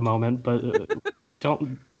the moment, but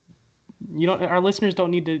our listeners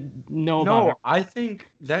don't need to know about it. No, I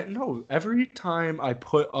think that every time I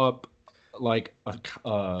put up like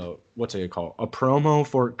what's it called, a promo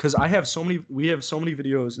for, because we have so many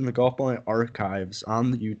videos in the Golf Ball Night archives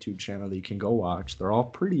on the YouTube channel that you can go watch. They're all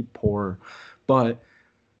pretty poor, but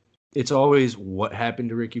it's always what happened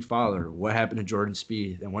to Ricky Fowler, what happened to Jordan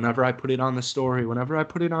Spieth, and whenever I put it on the story, whenever I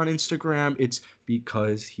put it on Instagram, it's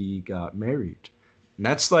because he got married. And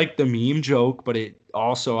that's like the meme joke, but it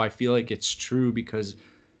also, I feel like it's true because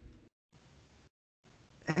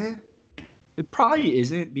it probably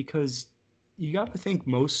isn't, because you got to think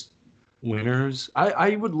most winners.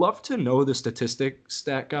 I would love to know the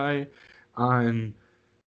stat guy on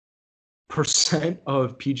percent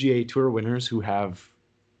of PGA Tour winners who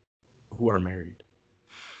are married.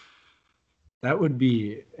 That would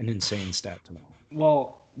be an insane stat to know.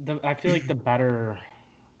 Well, I feel like the better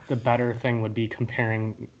thing would be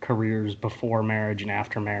comparing careers before marriage and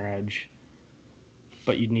after marriage.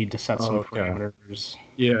 But you'd need to set some parameters.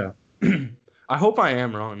 Yeah. I hope I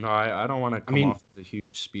am wrong. No, I don't want to come off as a huge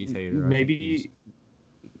Spieth hater.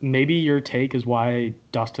 Maybe your take is why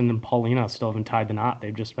Dustin and Paulina still haven't tied the knot.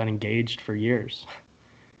 They've just been engaged for years.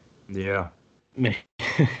 Yeah.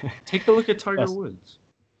 Take a look at Tiger Woods.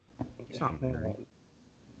 He's not married.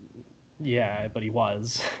 Yeah, but he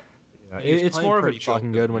was. Yeah, it's more of a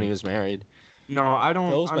fucking good when he was married. No, I don't.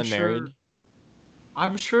 Phil's been married.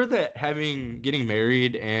 I'm sure that getting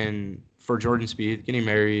married, and for Jordan Spieth, getting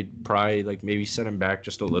married probably like maybe set him back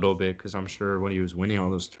just a little bit, because I'm sure when he was winning all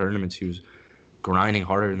those tournaments, he was grinding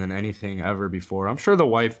harder than anything ever before. I'm sure the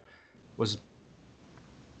wife was,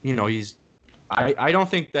 I don't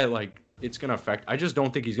think that like it's gonna affect. I just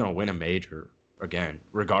don't think he's gonna win a major again,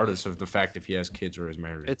 regardless of the fact if he has kids or is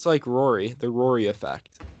married. It's like Rory, the Rory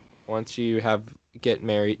effect. Once you get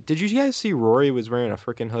married, did you guys see Rory was wearing a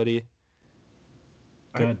freaking hoodie?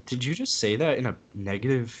 Did you just say that in a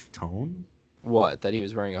negative tone? What? That he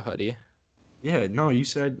was wearing a hoodie? Yeah, no, you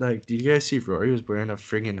said, like, did you guys see if Rory was wearing a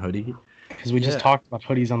friggin' hoodie? Because we just talked about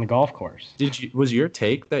hoodies on the golf course. Was your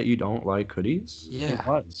take that you don't like hoodies? Yeah. It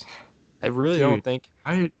was. I really don't think.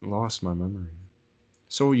 I lost my memory.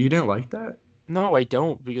 So you didn't like that? No, I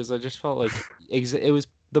don't, because I just felt like it was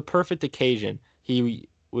the perfect occasion. He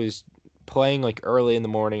was playing like early in the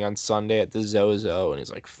morning on Sunday at the Zozo, and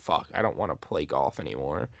he's like, fuck, I don't want to play golf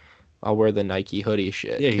anymore. I'll wear the Nike hoodie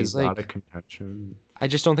shit. Yeah, he's out of contention. I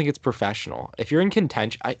just don't think it's professional. If you're in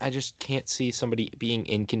contention, I just can't see somebody being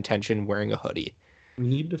in contention wearing a hoodie. We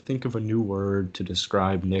need to think of a new word to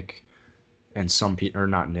describe Nick and some people, or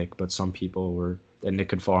not Nick, but some people that Nick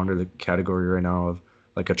could fall under the category right now of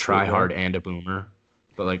like a try-hard and a boomer.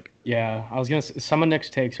 But like, yeah, I was gonna say some of Nick's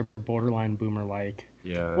takes are borderline boomer-like.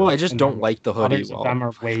 Yeah. Well, I just don't like the hoodie. Others of them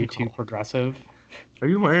are way too progressive. Are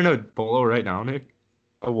you wearing a polo right now, Nick?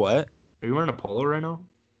 A what? Are you wearing a polo right now?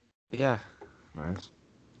 Yeah. Nice.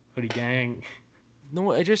 Hoodie gang.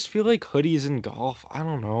 No, I just feel like hoodies in golf. I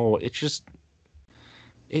don't know. It's just.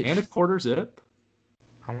 And a quarter zip.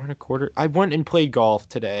 I want a quarter. I went and played golf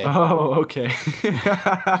today. Oh, okay.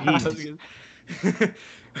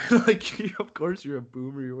 Like, of course you're a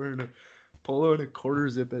boomer. You're wearing a polo and a quarter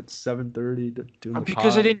zip at 7:30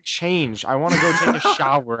 because I didn't change. I want to go take a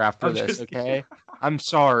shower after this. Okay. I'm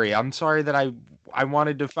sorry that I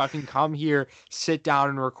wanted to fucking come here, sit down,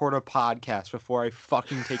 and record a podcast before I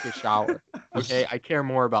fucking take a shower. Okay. I care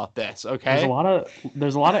more about this. Okay.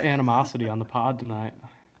 There's a lot of animosity on the pod tonight.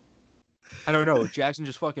 I don't know. Jackson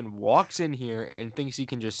just fucking walks in here and thinks he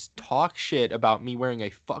can just talk shit about me wearing a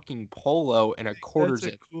fucking polo and a quarter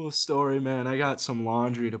zip. That's a cool story, man. I got some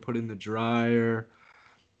laundry to put in the dryer.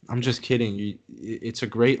 I'm just kidding. It's a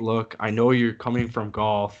great look. I know you're coming from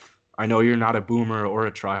golf. I know you're not a boomer or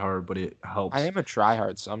a tryhard, but it helps. I am a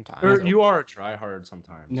tryhard sometimes. You are a tryhard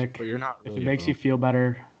sometimes, Nick, but you're not really. If it makes you feel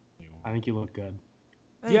better, I think you look good.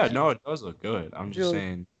 Yeah, no, it does look good. I'm just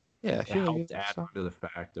saying. Yeah, it helped add to the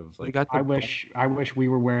fact of like. I wish we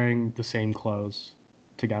were wearing the same clothes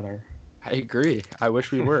together. I agree. I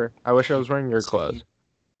wish we were. I wish I was wearing your clothes.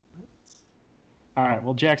 All right,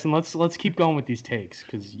 well, Jackson, let's keep going with these takes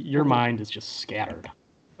because your mind is just scattered.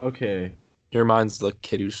 Okay. Your mind's the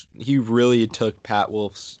kid he really took Pat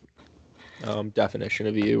Wolf's definition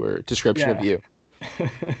of you or description of you.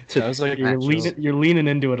 That was like you're leaning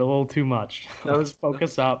into it a little too much. Let's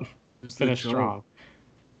focus up. Finish strong.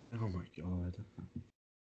 Oh my god.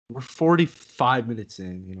 We're 45 minutes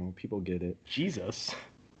in, you know, people get it. Jesus.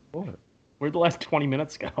 What? Where'd the last 20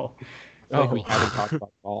 minutes go? I feel like we haven't talked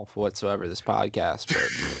about golf whatsoever this podcast,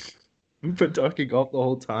 but we've been talking golf the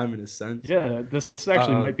whole time in a sense. Yeah, this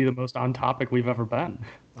actually might be the most on topic we've ever been.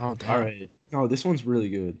 Oh, damn. All right. No, this one's really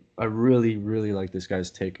good. I really, really like this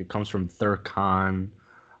guy's take. It comes from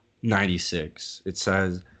Thurcon96. It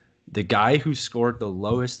says, the guy who scored the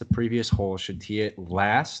lowest the previous hole should tee it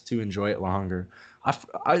last to enjoy it longer.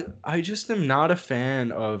 I just am not a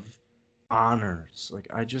fan of honors. Like,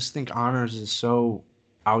 I just think honors is so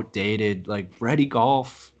outdated. Like, ready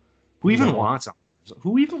golf. Who even wants honors?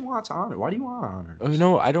 Who even wants honor? Why do you want honors? Oh,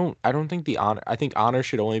 no, I don't think the honor. I think honor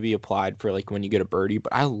should only be applied for like when you get a birdie.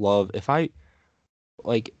 But I love if I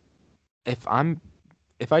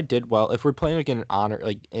did well, if we're playing like in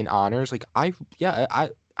honors, like I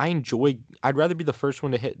enjoy. I'd rather be the first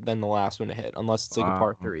one to hit than the last one to hit, unless it's like a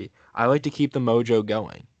par 3. I like to keep the mojo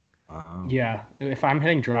going. Yeah, if I'm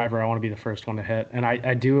hitting driver, I want to be the first one to hit, and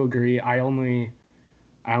I do agree. I only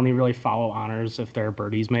really follow honors if there are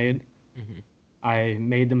birdies made. Mm-hmm. I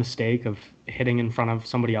made the mistake of hitting in front of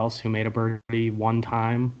somebody else who made a birdie one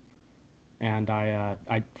time, and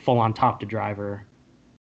I full on topped a driver,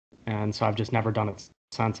 and so I've just never done it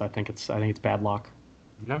since. I think it's bad luck.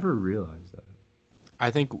 Never realized that. I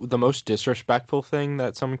think the most disrespectful thing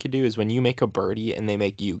that someone could do is when you make a birdie and they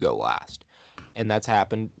make you go last, and that's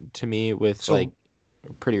happened to me with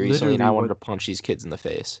pretty recently, and I wanted to punch these kids in the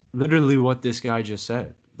face. Literally, what this guy just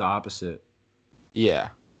said, the opposite. Yeah.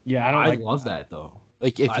 Yeah, I love that though.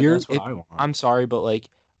 Like I'm sorry, but like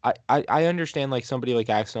I understand like somebody like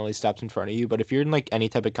accidentally steps in front of you, but if you're in like any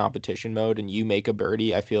type of competition mode and you make a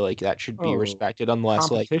birdie, I feel like that should be respected unless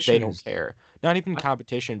like they don't care. Not even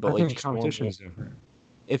competition, but like competition is different.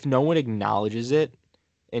 If no one acknowledges it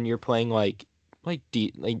and you're playing like if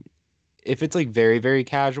it's like very, very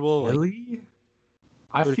casual, really?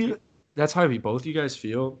 I feel that's how both you guys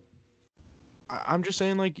feel. I'm just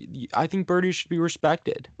saying, like, I think birdies should be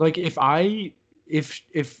respected. Like, if one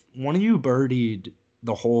of you birdied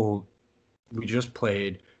the hole we just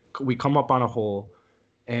played, we come up on a hole,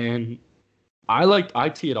 and I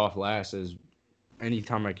tee it off last as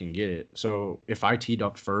anytime I can get it. So if I teed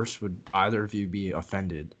up first, would either of you be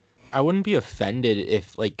offended? I wouldn't be offended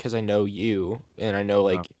if, like, because I know you, and I know,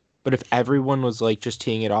 like, but if everyone was, like, just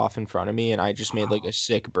teeing it off in front of me, and I just made, like, a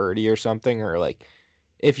sick birdie or something, or, like,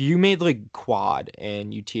 if you made like quad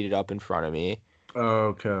and you teed it up in front of me,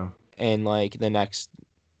 okay, and like the next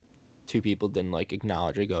 2 people didn't like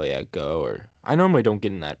acknowledge it, go go, or I normally don't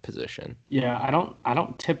get in that position. Yeah, I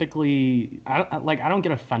don't typically I don't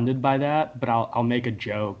get offended by that, but I'll make a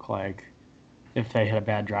joke like if they hit a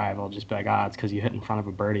bad drive, I'll just be like, it's because you hit in front of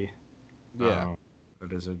a birdie. Yeah,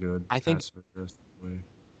 that is a good. I think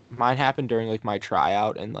mine happened during like my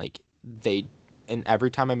tryout, and like and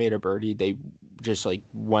every time I made a birdie, they just like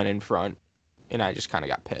went in front, and I just kind of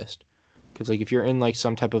got pissed. Because like if you're in like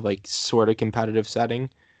some type of like sort of competitive setting,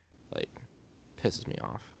 like pisses me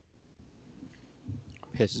off.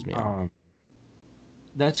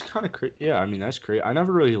 That's kind of crazy. Yeah, I mean that's crazy. I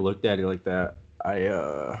never really looked at it like that.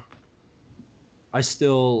 I'll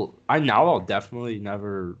definitely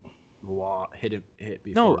never hit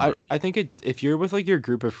before. No, I think if you're with like your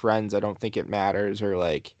group of friends, I don't think it matters, or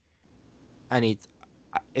like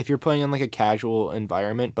if you're playing in like a casual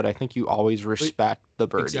environment, but I think you always respect the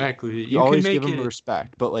birdie. Exactly. You always give them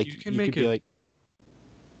respect, but like you could be like,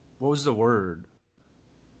 what was the word?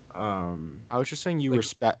 I was just saying you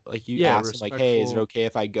respect, like you ask them like, hey, is it okay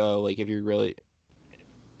if I go? Like if you're really,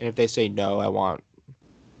 and if they say no, I want.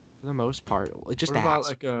 For the most part, like just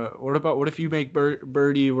ask. What if you make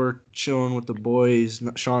birdie? We're chilling with the boys.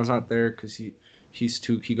 Sean's not there because he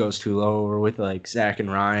goes too low, or with like Zach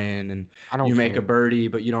and Ryan, and you make a birdie,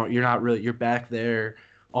 but you're back there.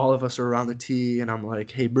 All of us are around the tee, and I'm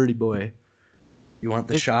like, hey, birdie boy, you want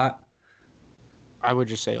the shot? I would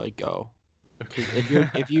just say like go. Okay.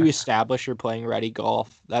 If you establish you're playing ready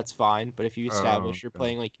golf, that's fine. But if you establish you're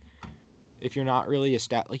playing like, if you're not really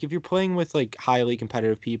like if you're playing with like highly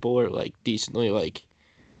competitive people or like decently like,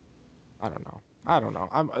 I don't know.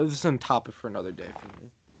 This is on topic for another day for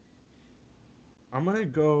me. I'm gonna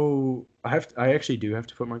go. I actually do have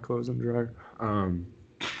to put my clothes in the dryer.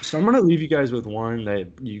 So I'm gonna leave you guys with one that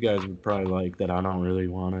you guys would probably like that I don't really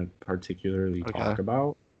want to particularly talk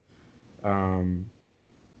about. I'll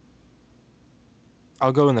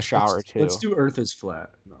go in the shower too. Let's do Earth is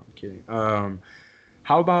flat. No, I'm kidding.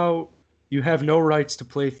 How about You have no rights to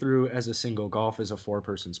play through as a single. Golf is a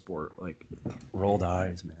 4-person sport. Like, rolled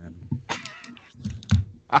eyes, man.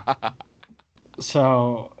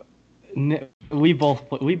 So, we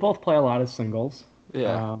both play a lot of singles.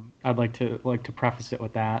 Yeah. I'd like to preface it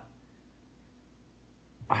with that.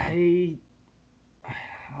 I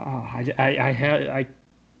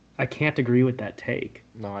can't agree with that take.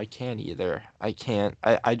 No, I can't either. I can't.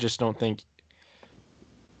 I just don't think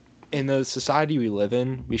in the society we live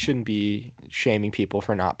in, we shouldn't be shaming people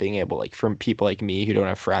for not being able, like, from people like me who don't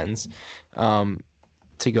have friends,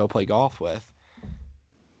 to go play golf with.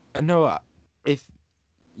 No, if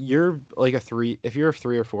you're like a 3 or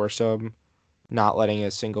 4-some, not letting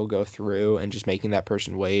a single go through and just making that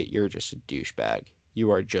person wait, you're just a douchebag. You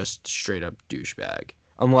are just straight up douchebag.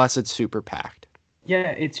 Unless it's super packed.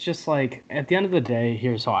 Yeah, it's just like, at the end of the day,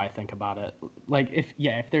 here's how I think about it. Like,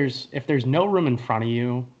 if there's no room in front of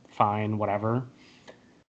you, fine, whatever.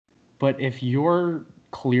 But if you're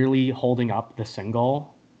clearly holding up the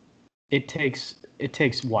single, it takes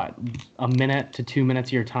what, a minute to 2 minutes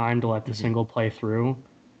of your time to let the single play through,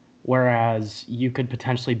 whereas you could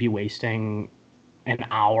potentially be wasting an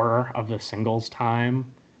hour of the singles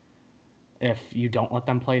time if you don't let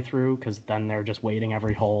them play through, because then they're just waiting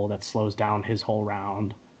every hole. That slows down his whole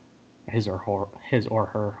round, his or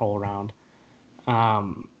her whole round.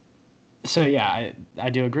 So yeah, I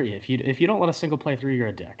do agree. If you don't let a single play through, you're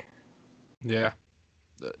a dick. Yeah,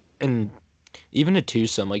 and even a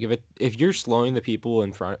twosome, like if you're slowing the people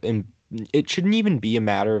in front, and it shouldn't even be a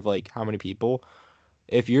matter of like how many people.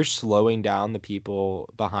 If you're slowing down the people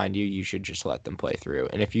behind you, you should just let them play through.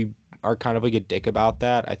 And if you are kind of like a dick about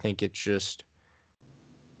that, I think it's just,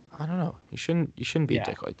 I don't know. You shouldn't be a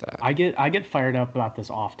dick like that. I get fired up about this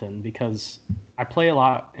often because I play a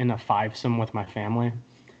lot in a 5-some with my family,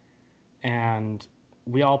 and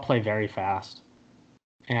we all play very fast.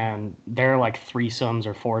 And there are like 3-somes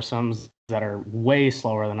or 4-somes that are way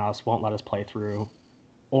slower than us, won't let us play through.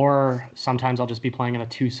 Or sometimes I'll just be playing in a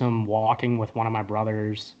 2-some, walking with one of my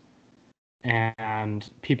brothers, and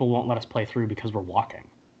people won't let us play through because we're walking.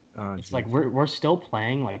 It's like we're still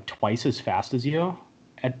playing like twice as fast as you.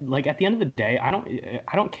 At the end of the day, I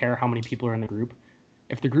don't care how many people are in the group.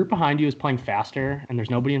 If the group behind you is playing faster and there's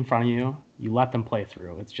nobody in front of you, you let them play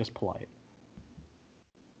through. It's just polite.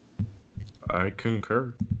 I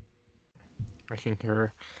concur.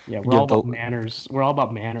 Yeah, we're all about manners. We're all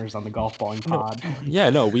about manners on the Golf Balling Pod. Yeah,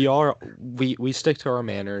 no, we are. We stick to our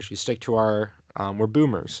manners. We stick to our. We're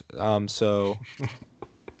boomers. So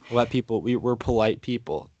let people. We're polite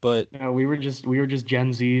people. But no, we were just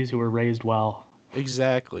Gen Zs who were raised well.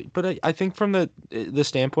 Exactly. But I think from the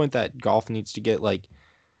standpoint that golf needs to get like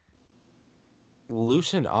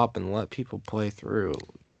loosen up and let people play through.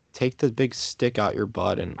 Take the big stick out your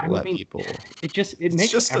butt and let people.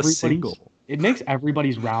 It makes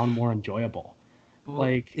everybody's round more enjoyable.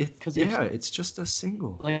 Well, it's just a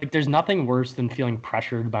single. Like, there's nothing worse than feeling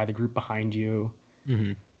pressured by the group behind you,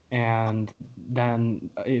 and then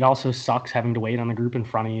it also sucks having to wait on the group in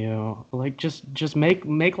front of you. Like, just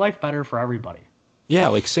make life better for everybody. Yeah,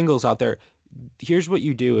 like singles out there. Here's what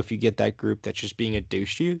you do if you get that group that's just being a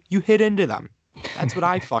douche to you. You hit into them. That's what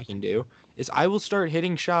I fucking do. Is I will start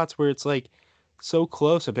hitting shots where it's like so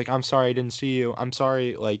close. I'm like, I'm sorry I didn't see you. I'm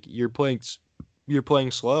sorry, like you're playing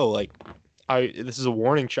slow. Like this is a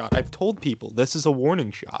warning shot. I've told people this is a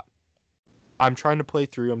warning shot. I'm trying to play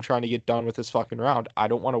through. I'm trying to get done with this fucking round. I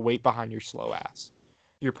don't want to wait behind your slow ass.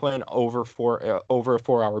 You're playing over a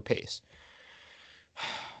 4-hour pace.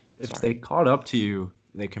 If they caught up to you,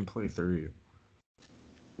 they can play through you.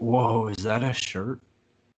 Whoa, is that a shirt?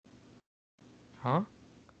 Huh?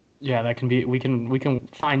 Yeah, that can be. We can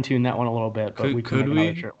fine tune that one a little bit, but we can make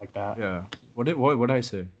another shirt like that. Yeah. What did I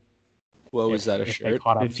say? What was that a shirt?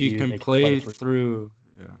 If you can play through.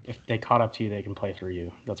 Yeah. If they caught up to you, they can play through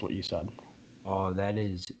you. That's what you said. Oh, that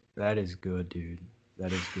is good, dude.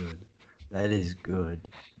 That is good. That is good.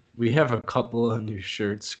 We have a couple of new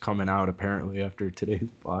shirts coming out apparently after today's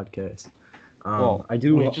podcast. Well,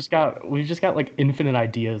 We've just got like infinite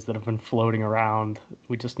ideas that have been floating around.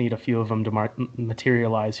 We just need a few of them to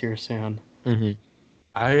materialize here soon. Mm-hmm.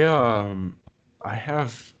 I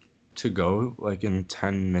have to go like in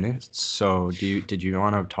 10 minutes. So did you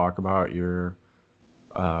want to talk about your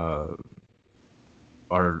our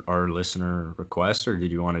listener request, or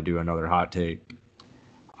did you want to do another hot take?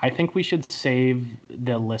 I think we should save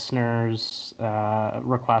the listeners'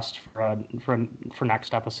 request for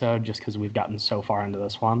next episode, just because we've gotten so far into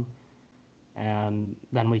this one, and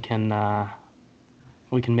then we can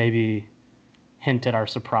maybe hint at our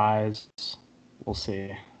surprise. We'll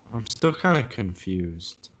see. I'm still kind of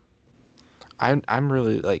confused. I'm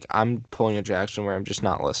really like I'm pulling a Jackson where I'm just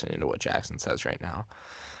not listening to what Jackson says right now.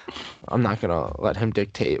 I'm not gonna let him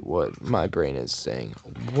dictate what my brain is saying.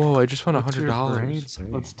 Whoa! I just won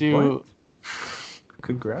 $100. Let's do. What?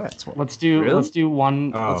 Congrats. Let's do. Really? Let's do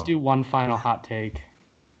one. Oh. Let's do one final hot take.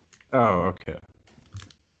 Oh, okay.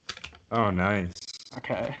 Oh, nice.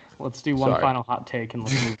 Okay. Let's do one final hot take and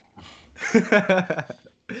let's move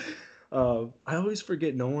on. I always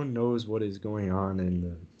forget no one knows what is going on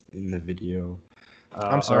in the video.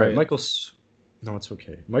 I'm sorry. Right, no, it's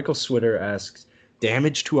okay. Michael Switter asks,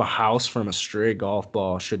 damage to a house from a stray golf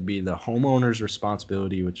ball should be the homeowner's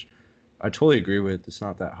responsibility, which I totally agree with. It's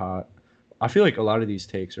not that hot. I feel like a lot of these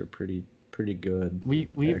takes are pretty good. We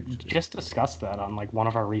just discussed that on like one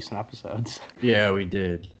of our recent episodes. Yeah, we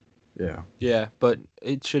did. Yeah. Yeah, but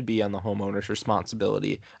it should be on the homeowner's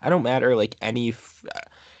responsibility. I don't matter like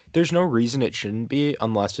there's no reason it shouldn't be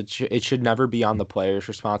unless it should never be on the player's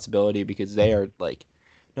responsibility because they are like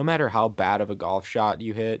no matter how bad of a golf shot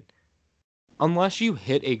you hit, unless you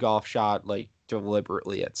hit a golf shot like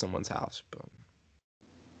deliberately at someone's house, but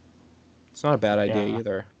it's not a bad idea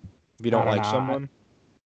either. If you don't like someone.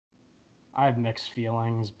 I have mixed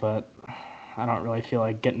feelings, but I don't really feel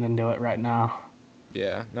like getting into it right now.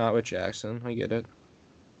 Yeah, not with Jackson. I get it.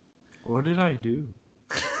 What did I do?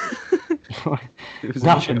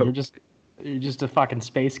 Nothing. You're just a fucking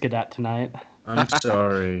space cadet tonight. I'm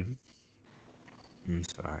sorry. I'm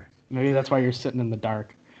sorry. Maybe that's why you're sitting in the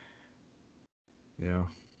dark. Yeah.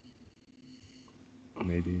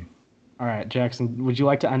 Maybe. All right, Jackson, would you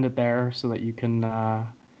like to end it there so that you can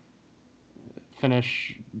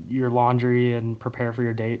finish your laundry and prepare for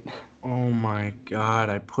your date? Oh my god,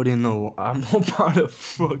 I'm about to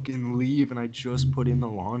fucking leave and I just put in the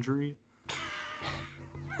laundry.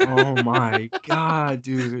 Oh my god,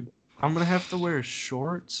 dude. I'm gonna have to wear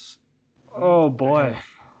shorts. Oh boy.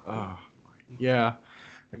 Yeah.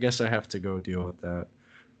 I guess I have to go deal with that.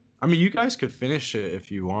 I mean, you guys could finish it if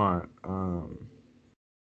you want.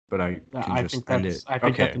 But I think that's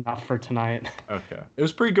enough for tonight. Okay. It was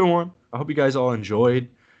a pretty good one. I hope you guys all enjoyed.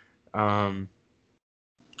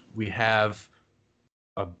 We have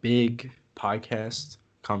a big podcast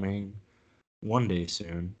coming one day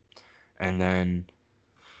soon. And then,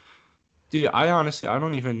 dude, I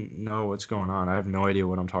don't even know what's going on. I have no idea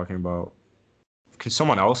what I'm talking about. Can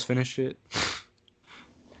someone else finish it?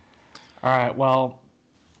 All right. Well,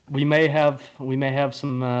 we may have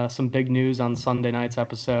some big news on Sunday night's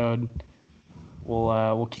episode.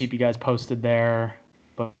 We'll keep you guys posted there.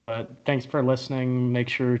 But thanks for listening. Make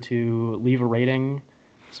sure to leave a rating,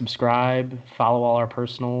 subscribe, follow all our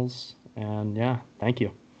personals, and yeah, thank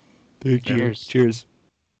you. Thank you. Cheers. Cheers.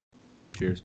 Cheers.